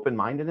my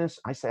open-mindedness,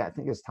 I say, I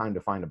think it's time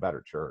to find a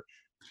better church.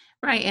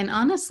 Right. And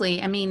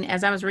honestly, I mean,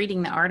 as I was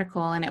reading the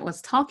article and it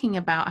was talking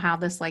about how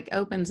this like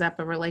opens up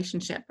a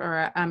relationship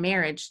or a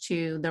marriage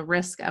to the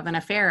risk of an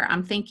affair,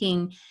 I'm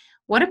thinking,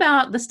 what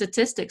about the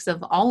statistics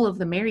of all of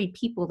the married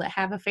people that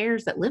have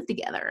affairs that live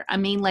together? I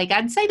mean, like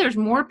I'd say there's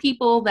more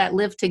people that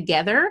live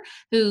together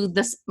who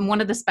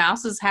one of the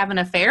spouses have an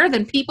affair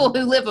than people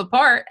who live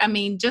apart. I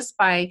mean, just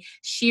by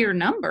sheer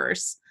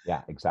numbers.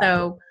 Yeah, exactly.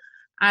 So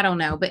I don't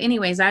know. But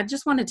anyways, I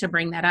just wanted to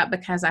bring that up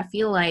because I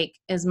feel like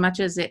as much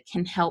as it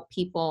can help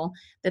people,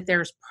 that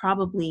there's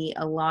probably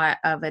a lot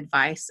of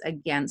advice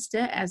against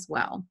it as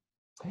well.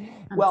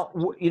 Well,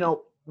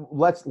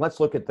 let's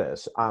look at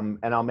this. And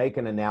I'll make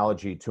an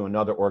analogy to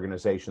another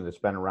organization that's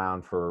been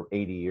around for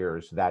 80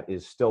 years that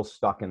is still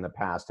stuck in the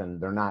past, and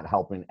they're not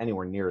helping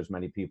anywhere near as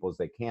many people as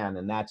they can.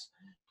 And that's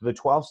the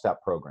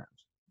 12-step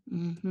programs.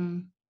 Mm-hmm.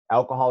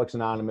 Alcoholics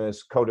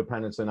Anonymous,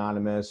 Codependence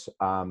Anonymous,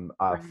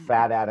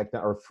 Fat Addict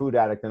or Food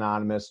Addict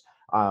Anonymous,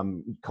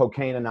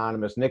 Cocaine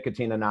Anonymous,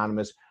 Nicotine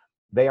Anonymous.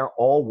 They are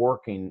all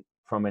working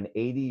from an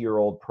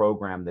 80-year-old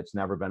program that's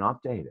never been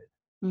updated.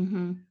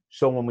 Mm-hmm.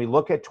 So when we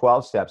look at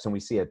 12 steps and we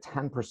see a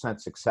 10%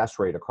 success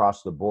rate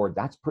across the board,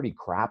 that's pretty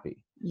crappy.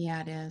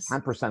 Yeah, it is.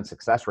 10%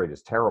 success rate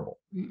is terrible.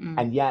 Mm-mm.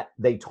 And yet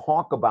they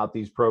talk about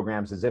these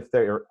programs as if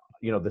they're,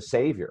 the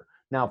savior.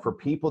 Now, for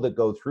people that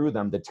go through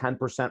them, the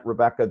 10%,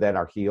 Rebecca, that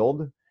are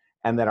healed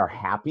and that are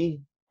happy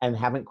and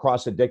haven't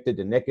cross-addicted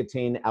to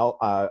nicotine,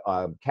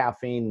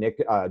 caffeine,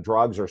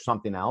 drugs, or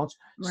something else,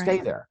 stay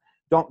there.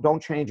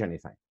 Don't change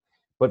anything.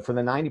 But for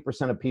the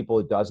 90% of people,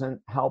 it doesn't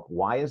help.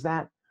 Why is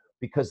that?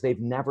 Because they've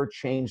never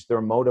changed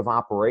their mode of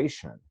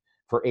operation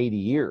for 80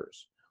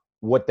 years.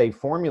 What they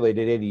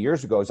formulated 80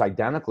 years ago is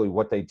identically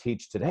what they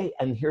teach today.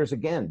 And here's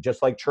again,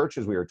 just like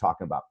churches we were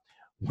talking about,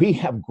 we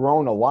have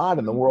grown a lot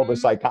in the world of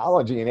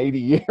psychology in 80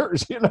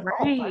 years.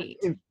 Right.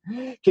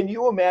 Can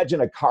you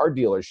imagine a car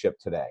dealership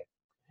today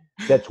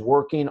that's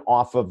working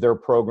off of their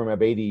program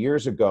of 80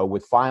 years ago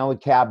with filing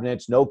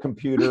cabinets, no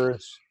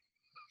computers?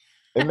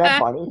 Isn't that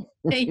funny?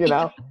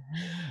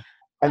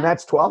 And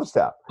that's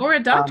 12-step. Or a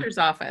doctor's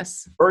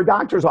office. Or a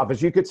doctor's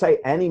office. You could say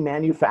any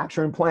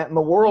manufacturing plant in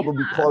the world would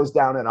be closed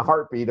down in a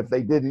heartbeat if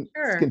they didn't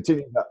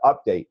continue to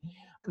update.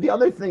 The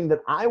other thing that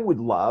I would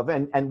love,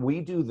 and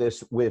we do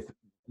this with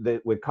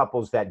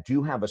couples that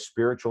do have a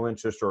spiritual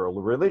interest or a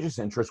religious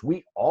interest,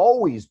 we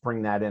always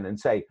bring that in and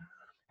say,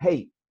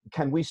 hey,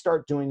 can we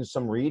start doing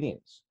some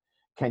readings?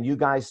 Can you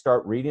guys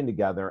start reading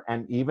together?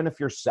 And even if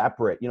you're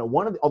separate,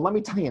 let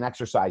me tell you an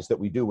exercise that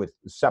we do with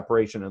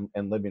separation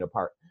and living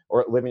apart,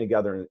 or living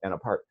together and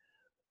apart.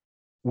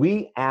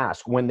 We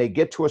ask when they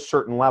get to a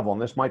certain level,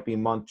 and this might be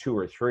month 2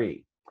 or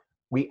 3,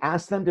 we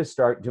ask them to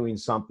start doing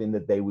something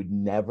that they would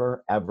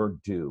never, ever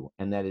do.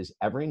 And that is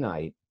every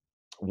night,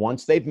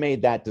 once they've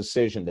made that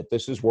decision that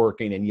this is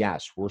working, and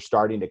yes, we're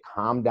starting to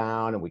calm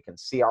down and we can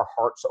see our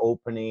hearts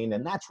opening.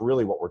 And that's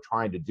really what we're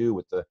trying to do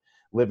with the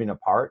living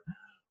apart.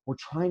 We're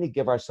trying to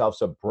give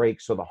ourselves a break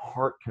so the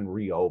heart can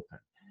reopen.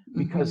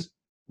 Because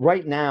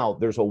right now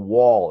there's a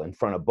wall in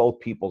front of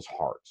both people's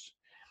hearts.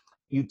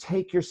 You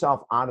take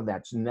yourself out of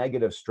that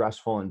negative,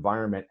 stressful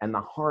environment, and the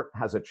heart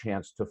has a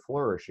chance to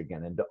flourish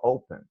again and to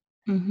open.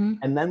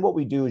 And then what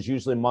we do is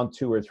usually month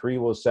 2 or 3,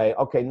 we'll say,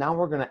 okay, now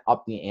we're going to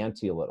up the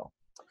ante a little.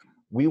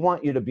 We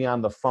want you to be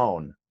on the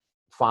phone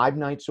 5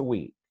 nights a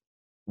week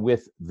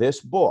with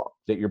this book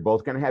that you're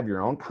both going to have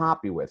your own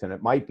copy with. And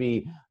it might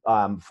be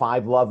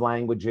 5 love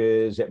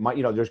languages. It might,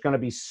 there's going to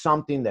be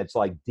something that's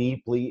like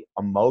deeply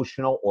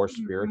emotional or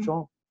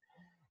spiritual.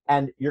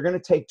 And you're going to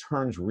take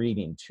turns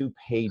reading 2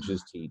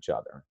 pages to each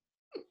other.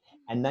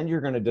 And then you're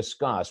going to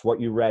discuss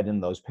what you read in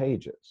those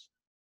pages.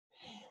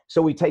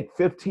 So we take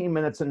 15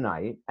 minutes a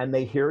night and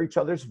they hear each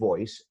other's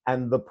voice,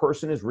 and the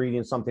person is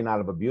reading something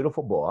out of a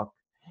beautiful book.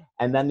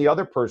 And then the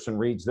other person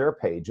reads their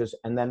pages,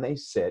 and then they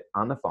sit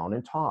on the phone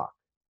and talk.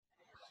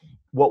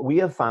 What we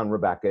have found,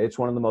 Rebecca, it's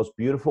one of the most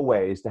beautiful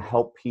ways to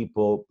help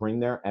people bring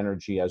their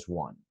energy as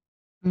one.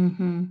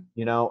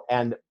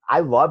 And I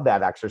love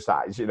that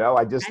exercise.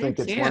 I just think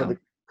it's one of the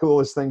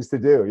coolest things to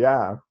do.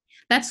 Yeah.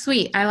 That's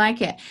sweet. I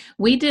like it.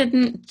 We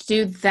didn't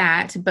do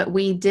that, but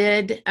we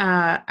did,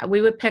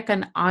 we would pick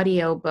an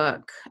audio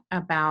book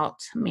about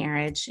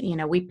marriage.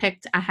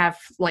 I have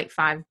like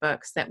 5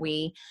 books that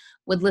we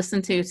would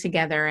listen to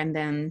together and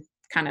then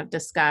kind of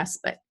discuss,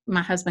 but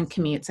my husband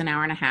commutes an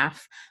hour and a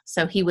half.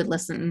 So he would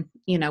listen,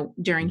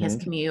 during his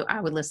commute. I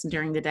would listen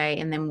during the day,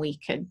 and then we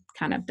could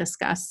kind of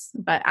discuss,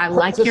 but I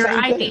like your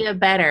idea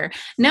better.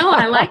 No,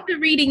 I like the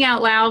reading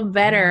out loud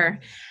better.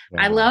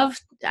 Yeah.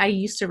 I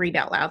used to read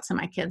out loud to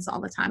my kids all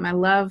the time. I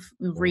love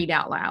read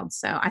out loud.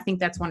 So I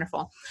think that's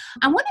wonderful.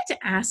 I wanted to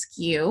ask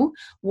you,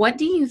 what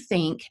do you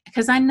think?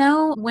 Because I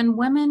know when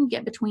women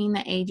get between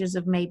the ages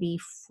of maybe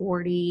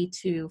 40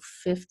 to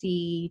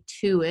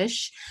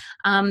 52-ish,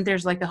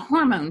 there's like a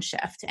hormone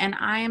shift. shift. And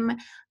I'm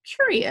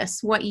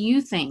curious what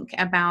you think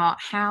about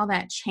how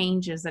that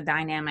changes the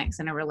dynamics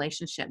in a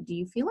relationship. Do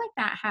you feel like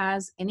that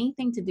has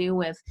anything to do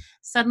with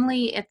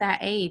suddenly at that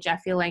age, I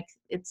feel like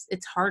it's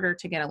harder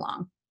to get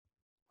along?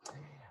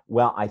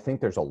 Well, I think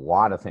there's a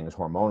lot of things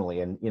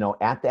hormonally. And,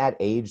 at that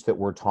age that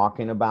we're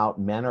talking about,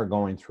 men are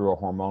going through a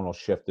hormonal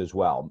shift as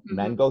well.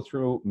 Men go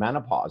through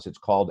menopause. It's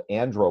called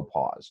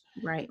andropause.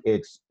 Right.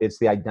 It's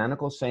the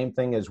identical same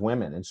thing as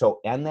women. And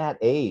so in that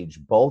age,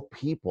 both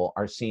people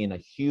are seeing a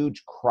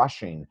huge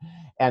crushing.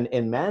 And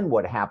in men,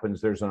 what happens,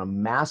 there's a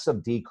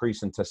massive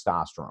decrease in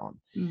testosterone.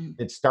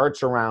 It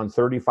starts around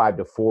 35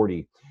 to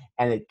 40.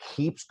 And it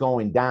keeps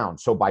going down.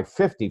 So by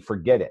 50,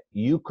 forget it.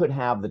 You could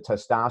have the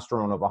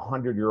testosterone of a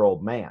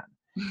 100-year-old man.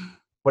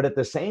 But at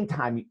the same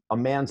time, a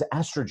man's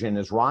estrogen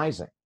is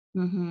rising.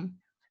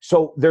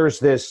 So there's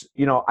this,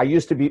 I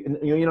used to be,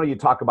 you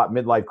talk about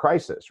midlife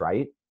crisis,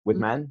 right? With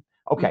men.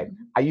 Okay.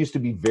 I used to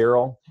be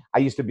virile. I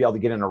used to be able to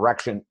get an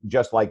erection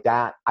just like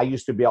that. I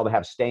used to be able to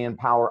have staying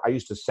power. I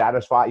used to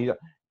satisfy you.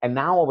 And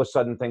now all of a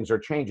sudden things are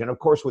changing. Of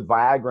course, with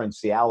Viagra and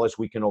Cialis,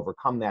 we can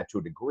overcome that to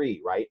a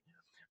degree, right?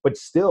 But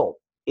still,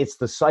 it's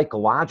the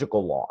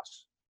psychological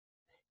loss.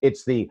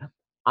 It's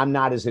I'm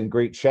not as in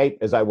great shape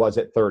as I was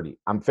at 30.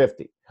 I'm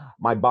 50.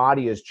 My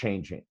body is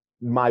changing.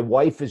 My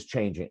wife is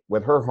changing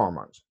with her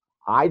hormones.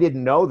 I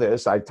didn't know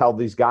this. I tell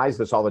these guys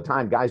this all the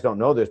time. Guys don't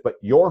know this, but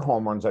your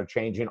hormones are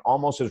changing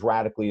almost as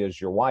radically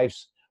as your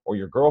wife's or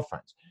your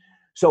girlfriend's.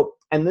 So,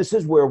 and this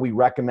is where we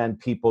recommend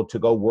people to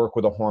go work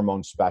with a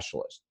hormone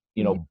specialist.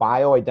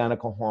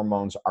 Bioidentical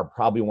hormones are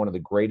probably one of the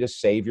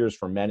greatest saviors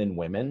for men and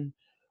women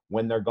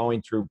when they're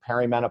going through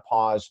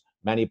perimenopause,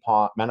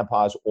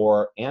 menopause,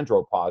 or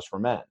andropause for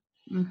men.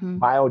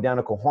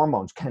 Bioidentical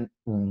hormones can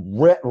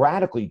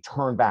radically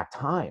turn back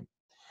time.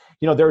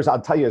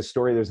 I'll tell you a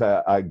story. There's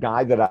a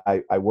guy that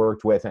I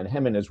worked with, and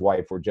him and his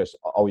wife were just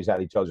always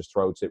at each other's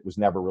throats. It was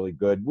never really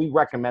good. We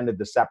recommended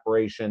the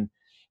separation.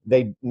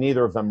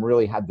 Neither of them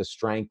really had the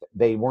strength.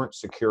 They weren't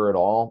secure at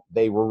all.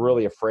 They were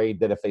really afraid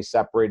that if they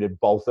separated,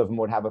 both of them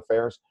would have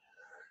affairs.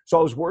 So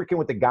I was working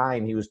with the guy,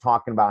 and he was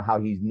talking about how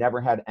he's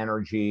never had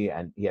energy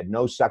and he had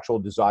no sexual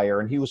desire,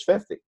 and he was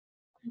 50.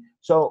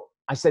 So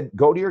I said,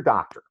 go to your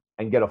doctor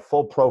and get a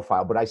full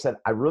profile. But I said,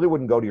 I really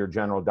wouldn't go to your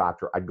general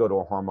doctor. I'd go to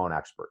a hormone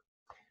expert.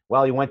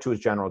 Well, he went to his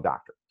general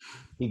doctor.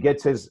 He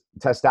gets his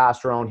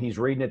testosterone. He's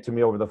reading it to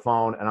me over the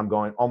phone, and I'm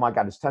going, oh my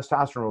God, his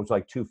testosterone was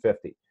like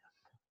 250.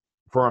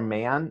 For a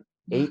man,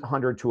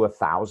 800 to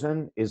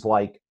 1,000 is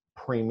like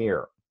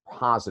premier,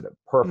 positive,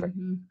 perfect.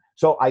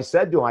 So I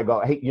said to him, I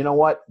go, hey, you know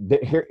what?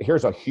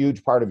 Here's a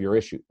huge part of your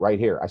issue right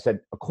here. I said,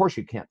 of course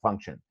you can't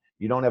function.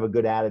 You don't have a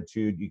good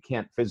attitude. You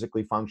can't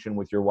physically function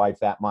with your wife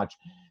that much.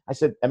 I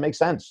said, that makes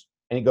sense.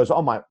 And he goes,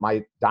 oh,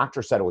 my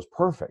doctor said it was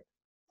perfect.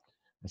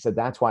 I said,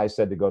 that's why I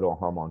said to go to a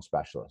hormone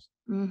specialist.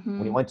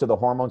 When he went to the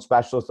hormone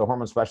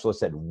specialist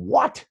said,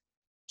 what?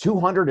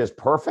 200 is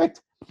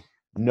perfect?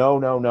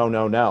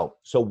 No.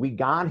 So we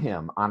got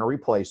him on a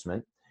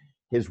replacement.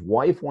 His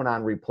wife went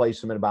on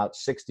replacement about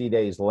 60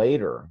 days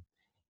later.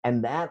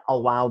 And that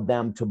allowed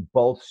them to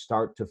both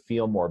start to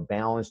feel more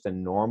balanced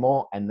and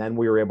normal. And then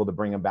we were able to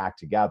bring them back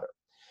together.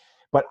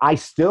 But I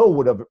still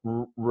would have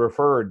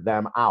referred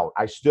them out.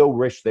 I still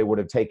wish they would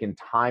have taken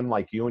time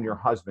like you and your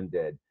husband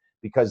did,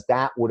 because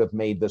that would have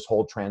made this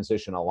whole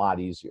transition a lot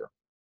easier.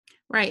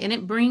 Right. And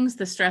it brings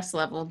the stress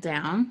level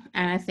down.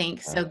 And I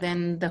think so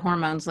then the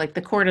hormones like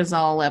the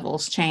cortisol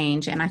levels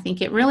change. And I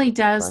think it really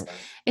does. Right.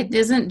 It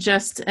isn't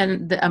just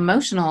the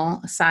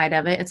emotional side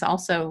of it. It's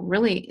also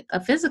really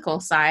a physical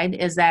side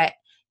is that,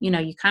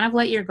 you kind of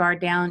let your guard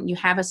down. You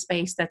have a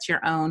space that's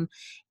your own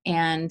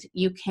and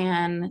you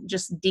can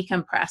just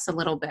decompress a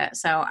little bit.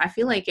 So I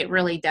feel like it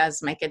really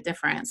does make a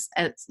difference.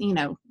 It's,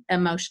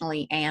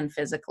 emotionally and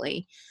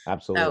physically.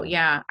 Absolutely. So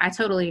yeah, I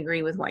totally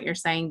agree with what you're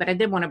saying, but I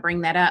did want to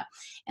bring that up.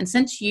 And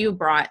since you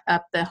brought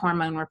up the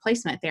hormone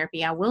replacement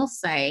therapy, I will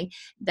say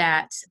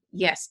that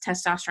yes,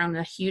 testosterone is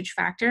a huge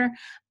factor,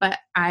 but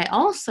I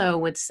also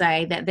would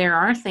say that there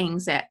are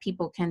things that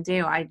people can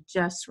do. I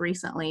just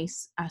recently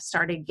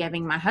started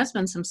giving my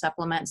husband some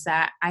supplements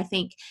that I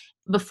think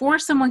before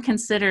someone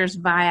considers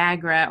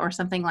Viagra or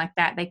something like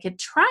that, they could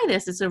try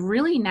this. It's a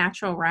really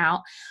natural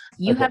route.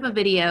 You have a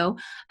video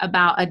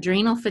about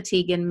adrenal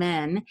fatigue in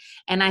men,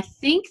 and I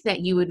think that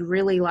you would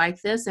really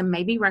like this and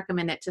maybe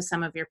recommend it to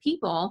some of your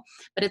people,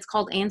 but it's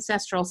called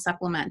Ancestral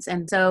Supplements.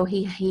 And so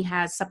he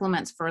has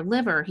supplements for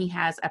liver. He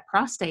has a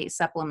prostate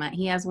supplement.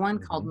 He has one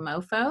called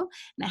MoFo,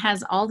 and it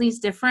has all these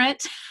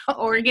different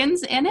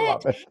organs in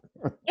it.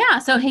 Yeah,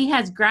 so he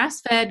has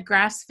grass-fed,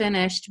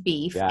 grass-finished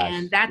beef,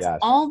 and that's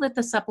all that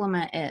the supplement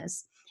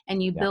is.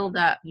 And you build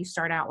up, you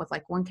start out with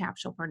like one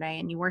capsule per day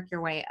and you work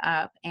your way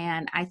up.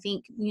 And I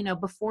think,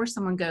 before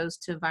someone goes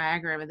to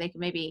Viagra, they can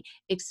maybe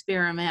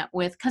experiment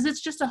with, because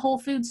it's just a whole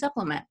food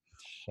supplement.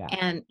 Yeah.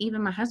 And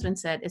even my husband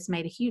said it's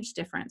made a huge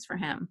difference for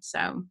him.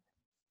 So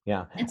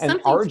yeah.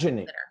 And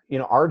arginine,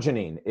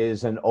 arginine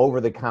is an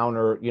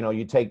over-the-counter,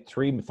 you take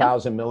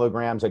 3,000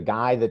 milligrams, a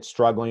guy that's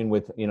struggling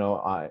with,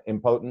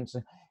 impotence,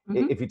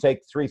 Mhm. If you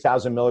take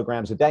 3,000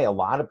 milligrams a day, a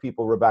lot of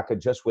people, Rebecca,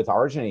 just with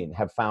arginine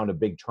have found a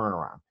big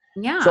turnaround.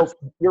 Yeah. So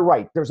you're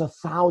right. There's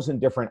 1,000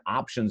 different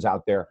options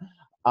out there.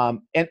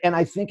 And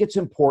I think it's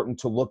important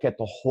to look at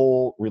the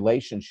whole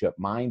relationship,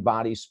 mind,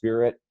 body,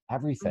 spirit,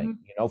 everything,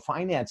 Mhm.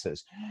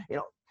 finances. You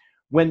know,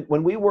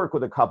 when we work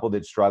with a couple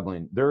that's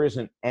struggling, there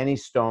isn't any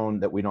stone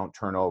that we don't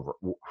turn over.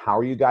 How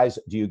are you guys?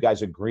 Do you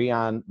guys agree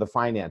on the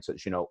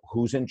finances?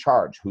 Who's in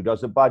charge? Who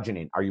does the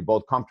budgeting? Are you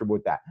both comfortable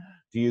with that?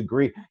 Do you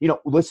agree?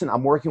 Listen,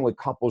 I'm working with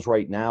couples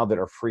right now that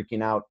are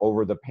freaking out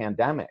over the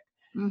pandemic.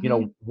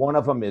 Mhm. One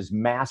of them is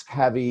mask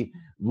heavy,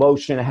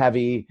 lotion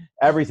heavy,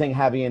 everything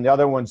heavy, and the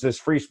other one's this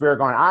free spirit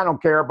going, I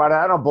don't care about it.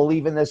 I don't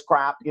believe in this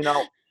crap.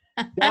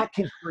 That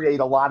can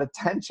create a lot of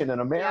tension in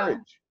a Yeah.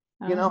 marriage,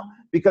 Uh-huh.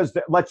 because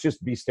let's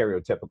just be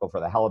stereotypical for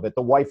the hell of it.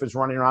 The wife is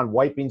running around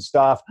wiping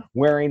stuff,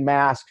 wearing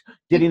masks,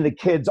 getting the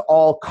kids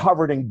all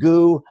covered in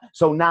goo.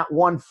 So not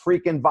one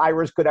freaking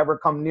virus could ever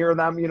come near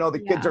them.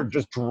 The kids Yeah. are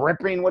just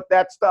dripping with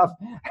that stuff.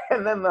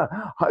 And then the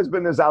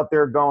husband is out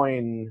there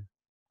going,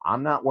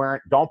 I'm not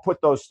wearing, don't put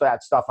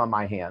that stuff on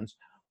my hands.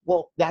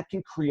 Well, that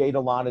can create a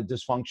lot of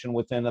dysfunction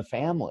within a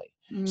family.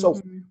 So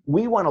Mhm.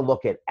 we want to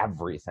look at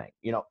everything,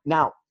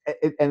 now,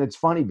 and it's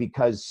funny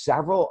because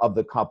several of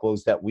the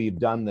couples that we've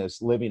done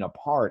this living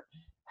apart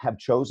have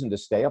chosen to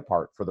stay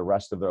apart for the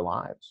rest of their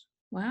lives.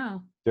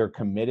 Wow. They're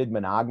committed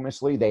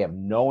monogamously. They have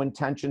no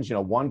intentions.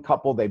 One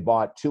couple, they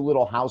bought 2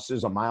 little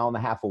houses 1.5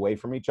 miles away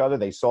from each other.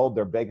 They sold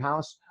their big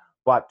house,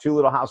 bought 2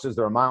 little houses.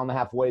 They're 1.5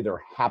 miles away.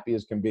 They're happy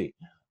as can be.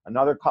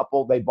 Another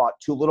couple, they bought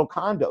 2 little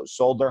condos,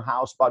 sold their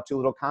house, bought 2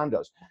 little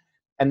condos.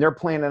 And they're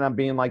planning on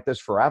being like this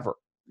forever.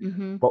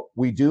 Mhm. But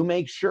we do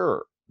make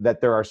sure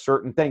that there are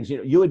certain things.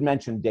 You had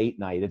mentioned date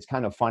night. It's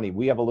kind of funny.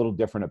 We have a little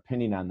different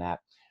opinion on that.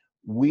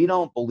 We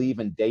don't believe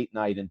in date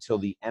night until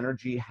the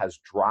energy has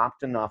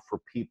dropped enough for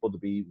people to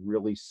be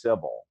really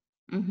civil.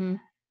 Mhm.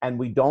 And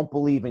we don't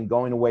believe in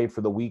going away for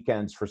the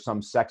weekends for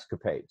some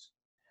sexcapades,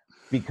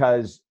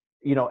 because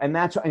and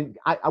that's, and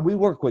we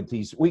work with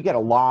we get a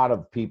lot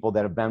of people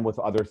that have been with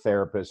other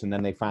therapists and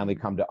then they finally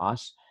come to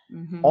us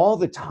Mhm. all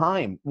the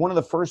time. One of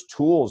the first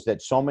tools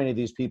that so many of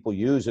these people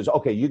use is,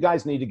 okay, you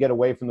guys need to get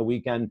away from the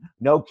weekend,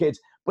 no kids,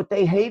 but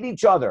they hate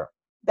each other.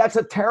 That's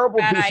a terrible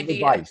Bad piece of idea.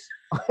 advice.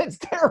 It's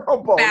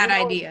terrible. Bad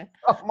idea.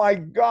 Oh my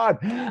God.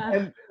 Uh,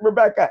 And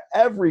Rebecca,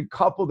 every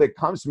couple that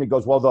comes to me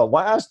goes, well, the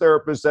last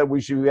therapist said we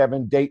should be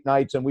having date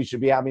nights and we should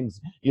be having,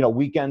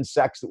 weekend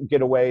sex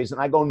getaways. And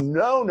I go,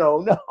 no, no,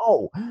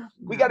 no.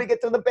 We got to no.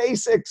 get to the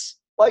basics.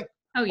 Like,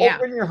 Oh yeah.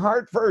 open your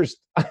heart first.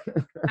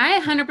 I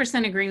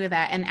 100% agree with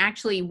that. And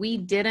actually, we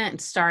didn't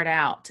start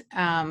out.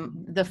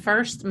 The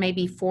first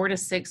maybe 4 to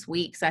 6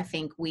 weeks, I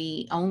think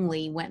we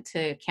only went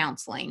to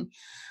counseling.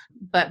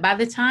 But by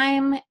the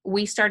time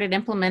we started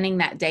implementing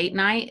that date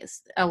night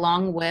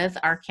along with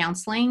our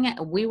counseling,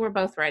 we were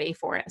both ready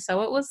for it.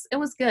 So it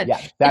was good. Yeah,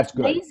 It's that's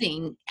good.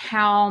 amazing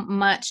how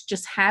much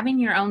just having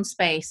your own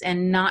space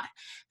and not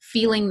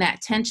feeling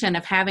that tension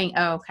of having,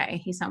 oh, okay,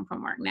 he's home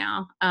from work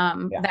now.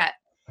 Yeah. That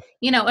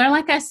or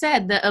like I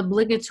said, the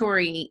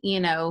obligatory,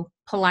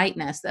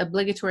 politeness, the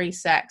obligatory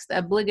sex, the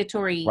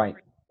obligatory Right.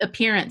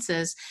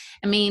 appearances.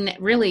 I mean,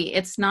 really,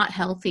 it's not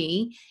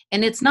healthy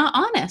and it's not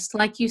honest.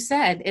 Like you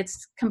said,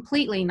 it's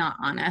completely not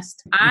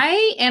honest.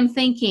 I am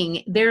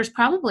thinking there's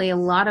probably a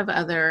lot of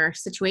other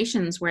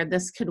situations where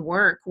this could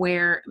work,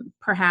 where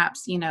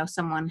perhaps,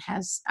 someone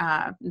has,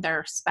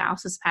 their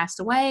spouse has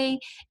passed away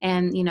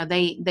and,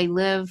 they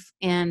live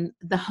in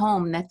the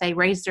home that they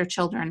raised their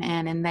children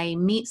in, and they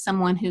meet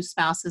someone whose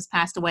spouse has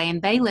passed away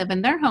and they live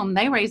in their home,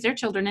 they raise their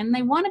children and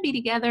they want to be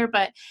together,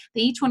 but they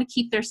each want to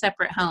keep their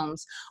separate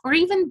homes. Or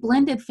even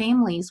blended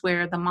families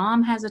where the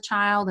mom has a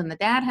child and the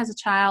dad has a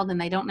child and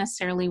they don't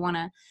necessarily want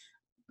to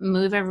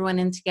move everyone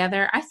in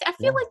together. I feel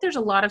Yeah. like there's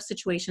a lot of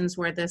situations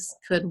where this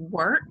could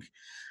work.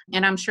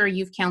 And I'm sure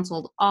you've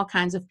counseled all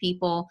kinds of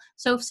people.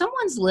 So if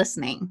someone's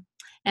listening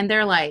and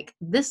they're like,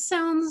 this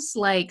sounds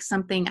like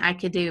something I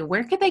could do,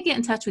 where could they get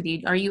in touch with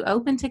you? Are you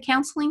open to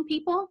counseling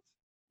people?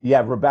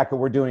 Yeah, Rebecca,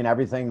 we're doing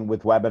everything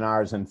with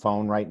webinars and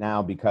phone right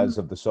now Mhm. because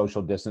of the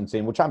social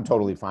distancing, which I'm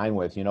totally fine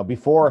with.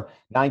 Before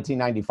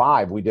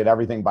 1995, we did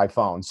everything by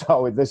phone.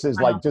 So this is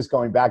Wow. like just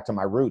going back to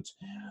my roots.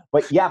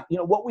 But yeah,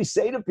 what we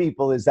say to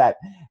people is that,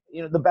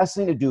 the best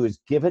thing to do is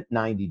give it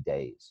 90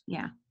 days.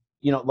 Yeah.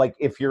 Like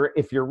if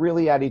you're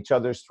really at each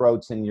other's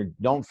throats and you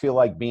don't feel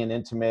like being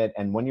intimate,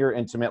 and when you're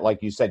intimate,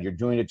 like you said, you're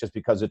doing it just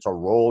because it's a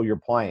role you're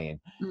playing,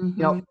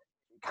 Mm-hmm.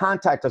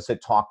 contact us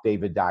at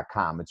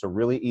talkdavid.com. It's a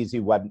really easy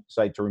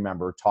website to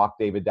remember,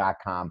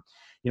 talkdavid.com.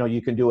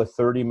 You can do a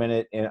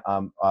 30-minute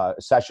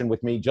session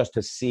with me just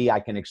to see. I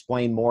can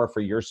explain more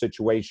for your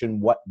situation,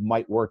 what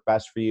might work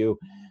best for you.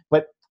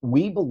 But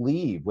we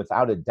believe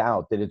without a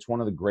doubt that it's one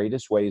of the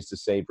greatest ways to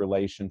save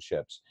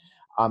relationships.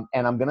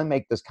 And I'm going to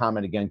make this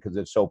comment again because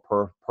it's so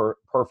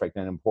perfect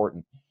and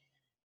important.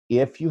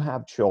 If you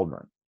have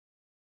children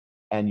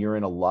and you're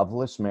in a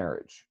loveless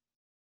marriage,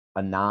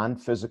 a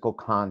non-physical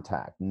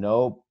contact,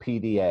 no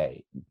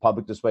PDA,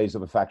 public displays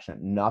of affection,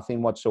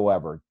 nothing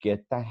whatsoever,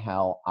 get the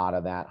hell out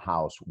of that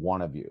house,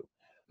 one of you.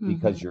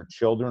 because your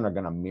children are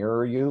going to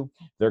mirror you.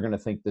 They're going to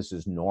think this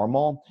is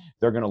normal.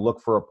 They're going to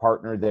look for a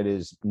partner that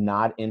is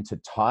not into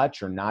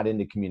touch or not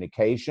into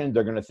communication.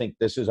 They're going to think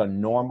this is a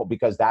normal,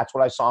 because that's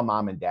what I saw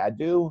mom and dad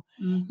do.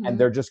 And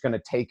they're just going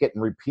to take it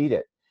and repeat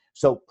it.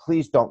 So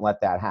please don't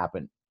let that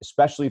happen.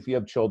 Especially if you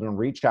have children,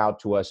 reach out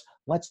to us.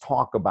 Let's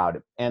talk about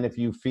it. And if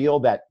you feel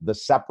that the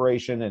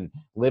separation and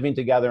living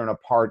together and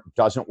apart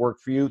doesn't work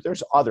for you,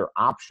 there's other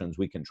options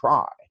we can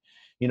try.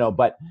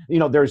 But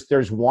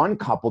there's one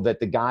couple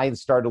that the guy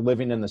started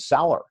living in the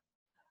cellar,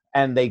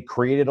 and they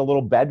created a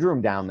little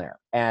bedroom down there.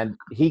 And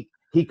he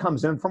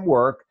comes in from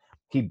work,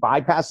 he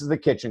bypasses the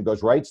kitchen,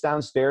 goes right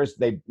downstairs.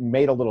 They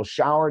made a little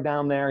shower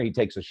down there. He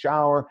takes a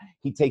shower,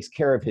 he takes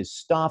care of his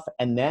stuff,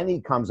 and then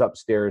he comes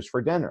upstairs for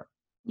dinner.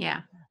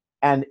 Yeah.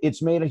 And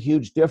it's made a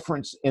huge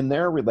difference in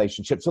their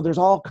relationship. So there's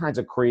all kinds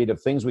of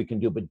creative things we can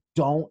do, but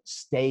don't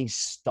stay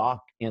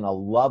stuck in a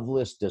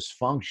loveless,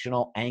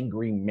 dysfunctional,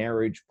 angry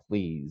marriage,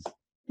 please.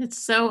 It's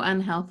so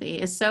unhealthy.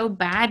 It's so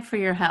bad for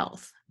your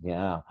health.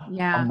 Yeah.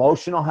 Yeah.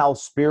 Emotional health,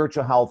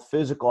 spiritual health,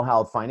 physical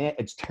health,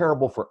 it's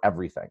terrible for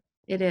everything.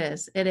 It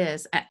is. It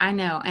is. I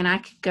know. And I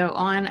could go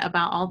on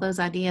about all those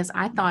ideas.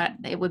 I thought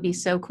it would be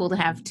so cool to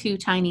have 2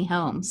 tiny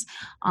homes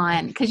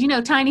because,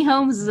 tiny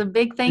homes is a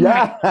big thing.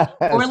 Yes.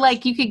 Right? Or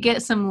like you could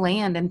get some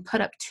land and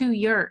put up 2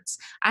 yurts.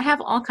 I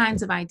have all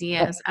kinds of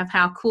ideas of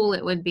how cool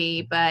it would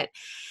be, but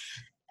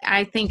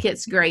I think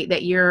it's great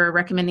that you're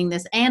recommending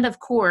this. And of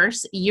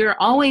course, you're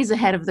always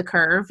ahead of the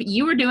curve.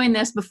 You were doing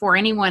this before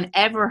anyone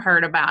ever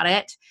heard about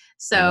it.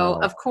 So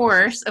of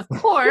course.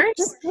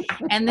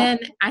 And then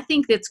I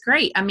think that's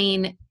great. I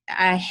mean,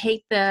 I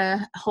hate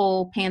the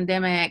whole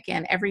pandemic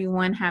and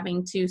everyone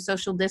having to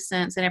social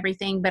distance and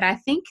everything. But I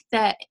think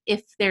that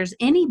if there's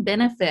any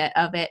benefit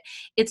of it,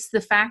 it's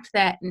the fact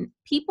that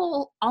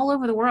people all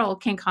over the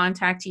world can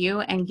contact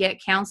you and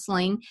get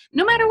counseling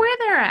no matter where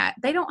they're at.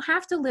 They don't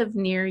have to live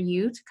near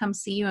you to come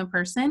see you in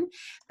person.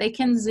 They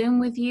can Zoom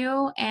with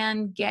you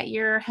and get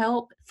your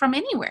help from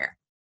anywhere.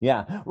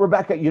 Yeah.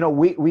 Rebecca,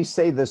 we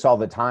say this all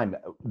the time.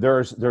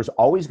 There's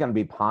always going to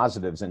be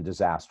positives in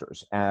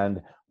disasters.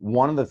 And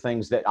one of the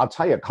things that I'll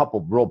tell you, a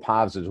couple real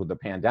positives with the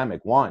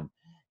pandemic. One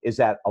is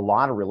that a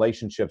lot of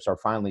relationships are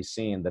finally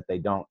seeing that they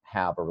don't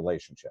have a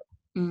relationship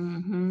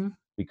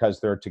because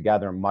they're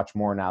together much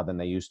more now than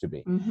they used to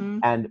be.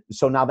 And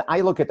so now I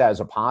look at that as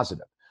a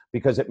positive,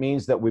 because it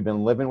means that we've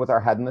been living with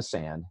our head in the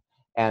sand.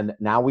 And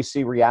now we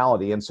see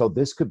reality. And so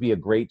this could be a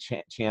great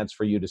chance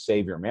for you to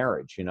save your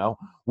marriage.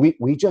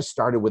 We just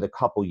started with a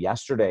couple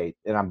yesterday,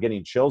 and I'm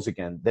getting chills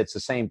again. That's the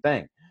same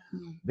thing.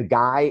 The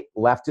guy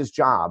left his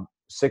job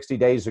 60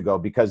 days ago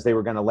because they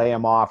were going to lay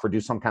him off or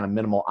do some kind of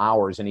minimal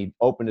hours. And he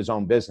opened his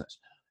own business.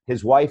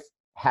 His wife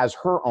has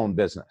her own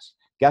business.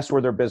 Guess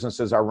where their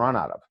businesses are run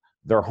out of?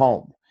 Their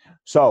home.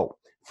 So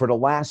for the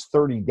last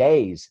 30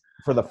 days,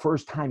 for the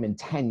first time in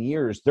 10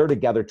 years, they're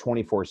together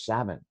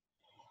 24/7.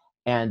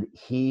 And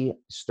he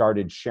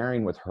started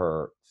sharing with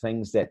her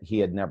things that he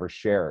had never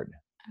shared.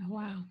 Oh,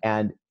 wow.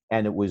 And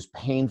it was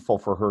painful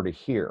for her to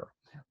hear.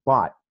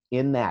 But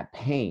in that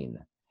pain,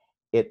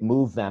 it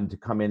moved them to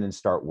come in and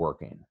start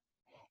working.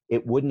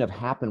 It wouldn't have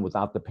happened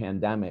without the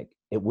pandemic.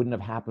 It wouldn't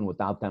have happened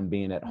without them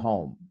being at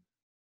home.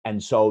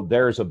 And so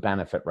there's a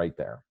benefit right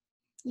there.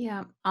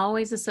 Yeah.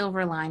 Always a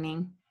silver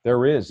lining.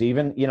 There is,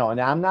 even,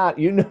 and I'm not,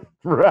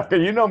 Rebecca,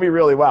 you know me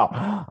really well.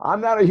 I'm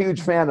not a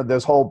huge fan of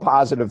this whole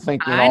positive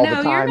thinking all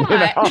the time. You're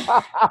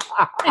not.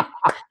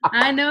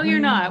 I know you're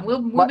not.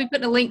 We'll be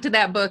putting a link to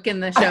that book in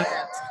the show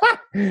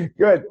notes.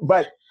 Good.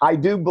 But I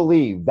do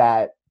believe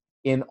that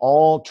in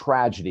all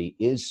tragedy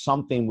is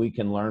something we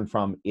can learn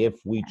from if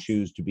we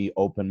choose to be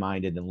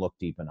open-minded and look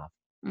deep enough.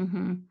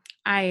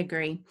 I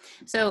agree.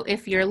 So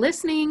if you're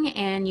listening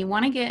and you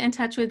want to get in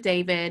touch with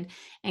David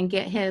and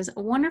get his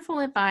wonderful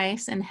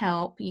advice and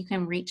help, you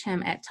can reach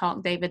him at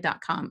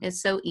talkdavid.com.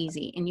 It's so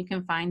easy, and you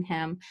can find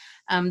him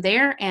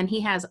there. And he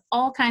has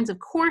all kinds of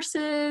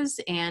courses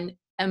and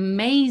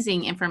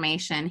amazing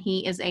information.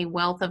 He is a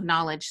wealth of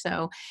knowledge.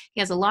 So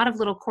he has a lot of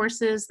little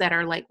courses that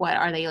are like, what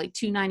are they, like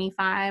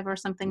 $2.95 or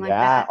something like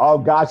that? Oh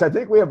gosh, I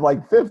think we have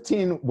like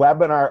 15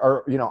 webinar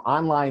or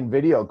online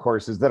video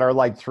courses that are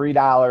like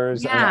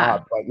 $3 and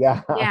up. But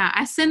yeah,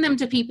 I send them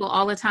to people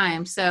all the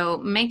time. So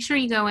make sure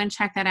you go and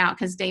check that out,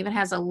 because David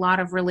has a lot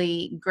of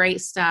really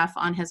great stuff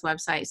on his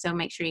website. So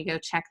make sure you go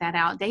check that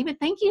out. David,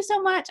 thank you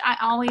so much. I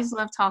always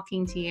love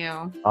talking to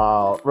you.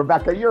 Oh,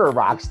 Rebecca, you're a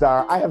rock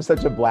star. I have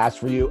such a blast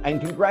for you.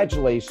 And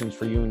congratulations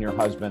for you and your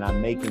husband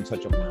on making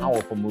such a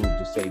powerful move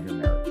to save your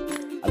marriage.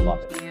 I love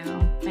it.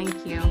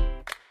 Thank you.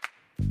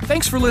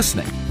 Thanks for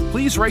listening.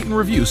 Please rate and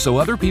review so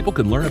other people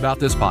can learn about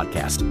this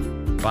podcast.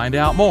 Find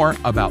out more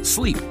about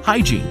sleep,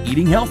 hygiene,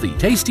 eating healthy,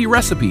 tasty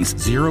recipes,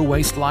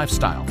 zero-waste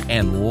lifestyle,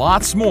 and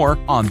lots more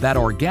on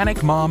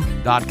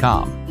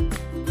thatorganicmom.com.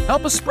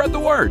 Help us spread the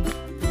word.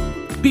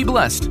 Be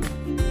blessed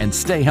and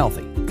stay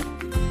healthy.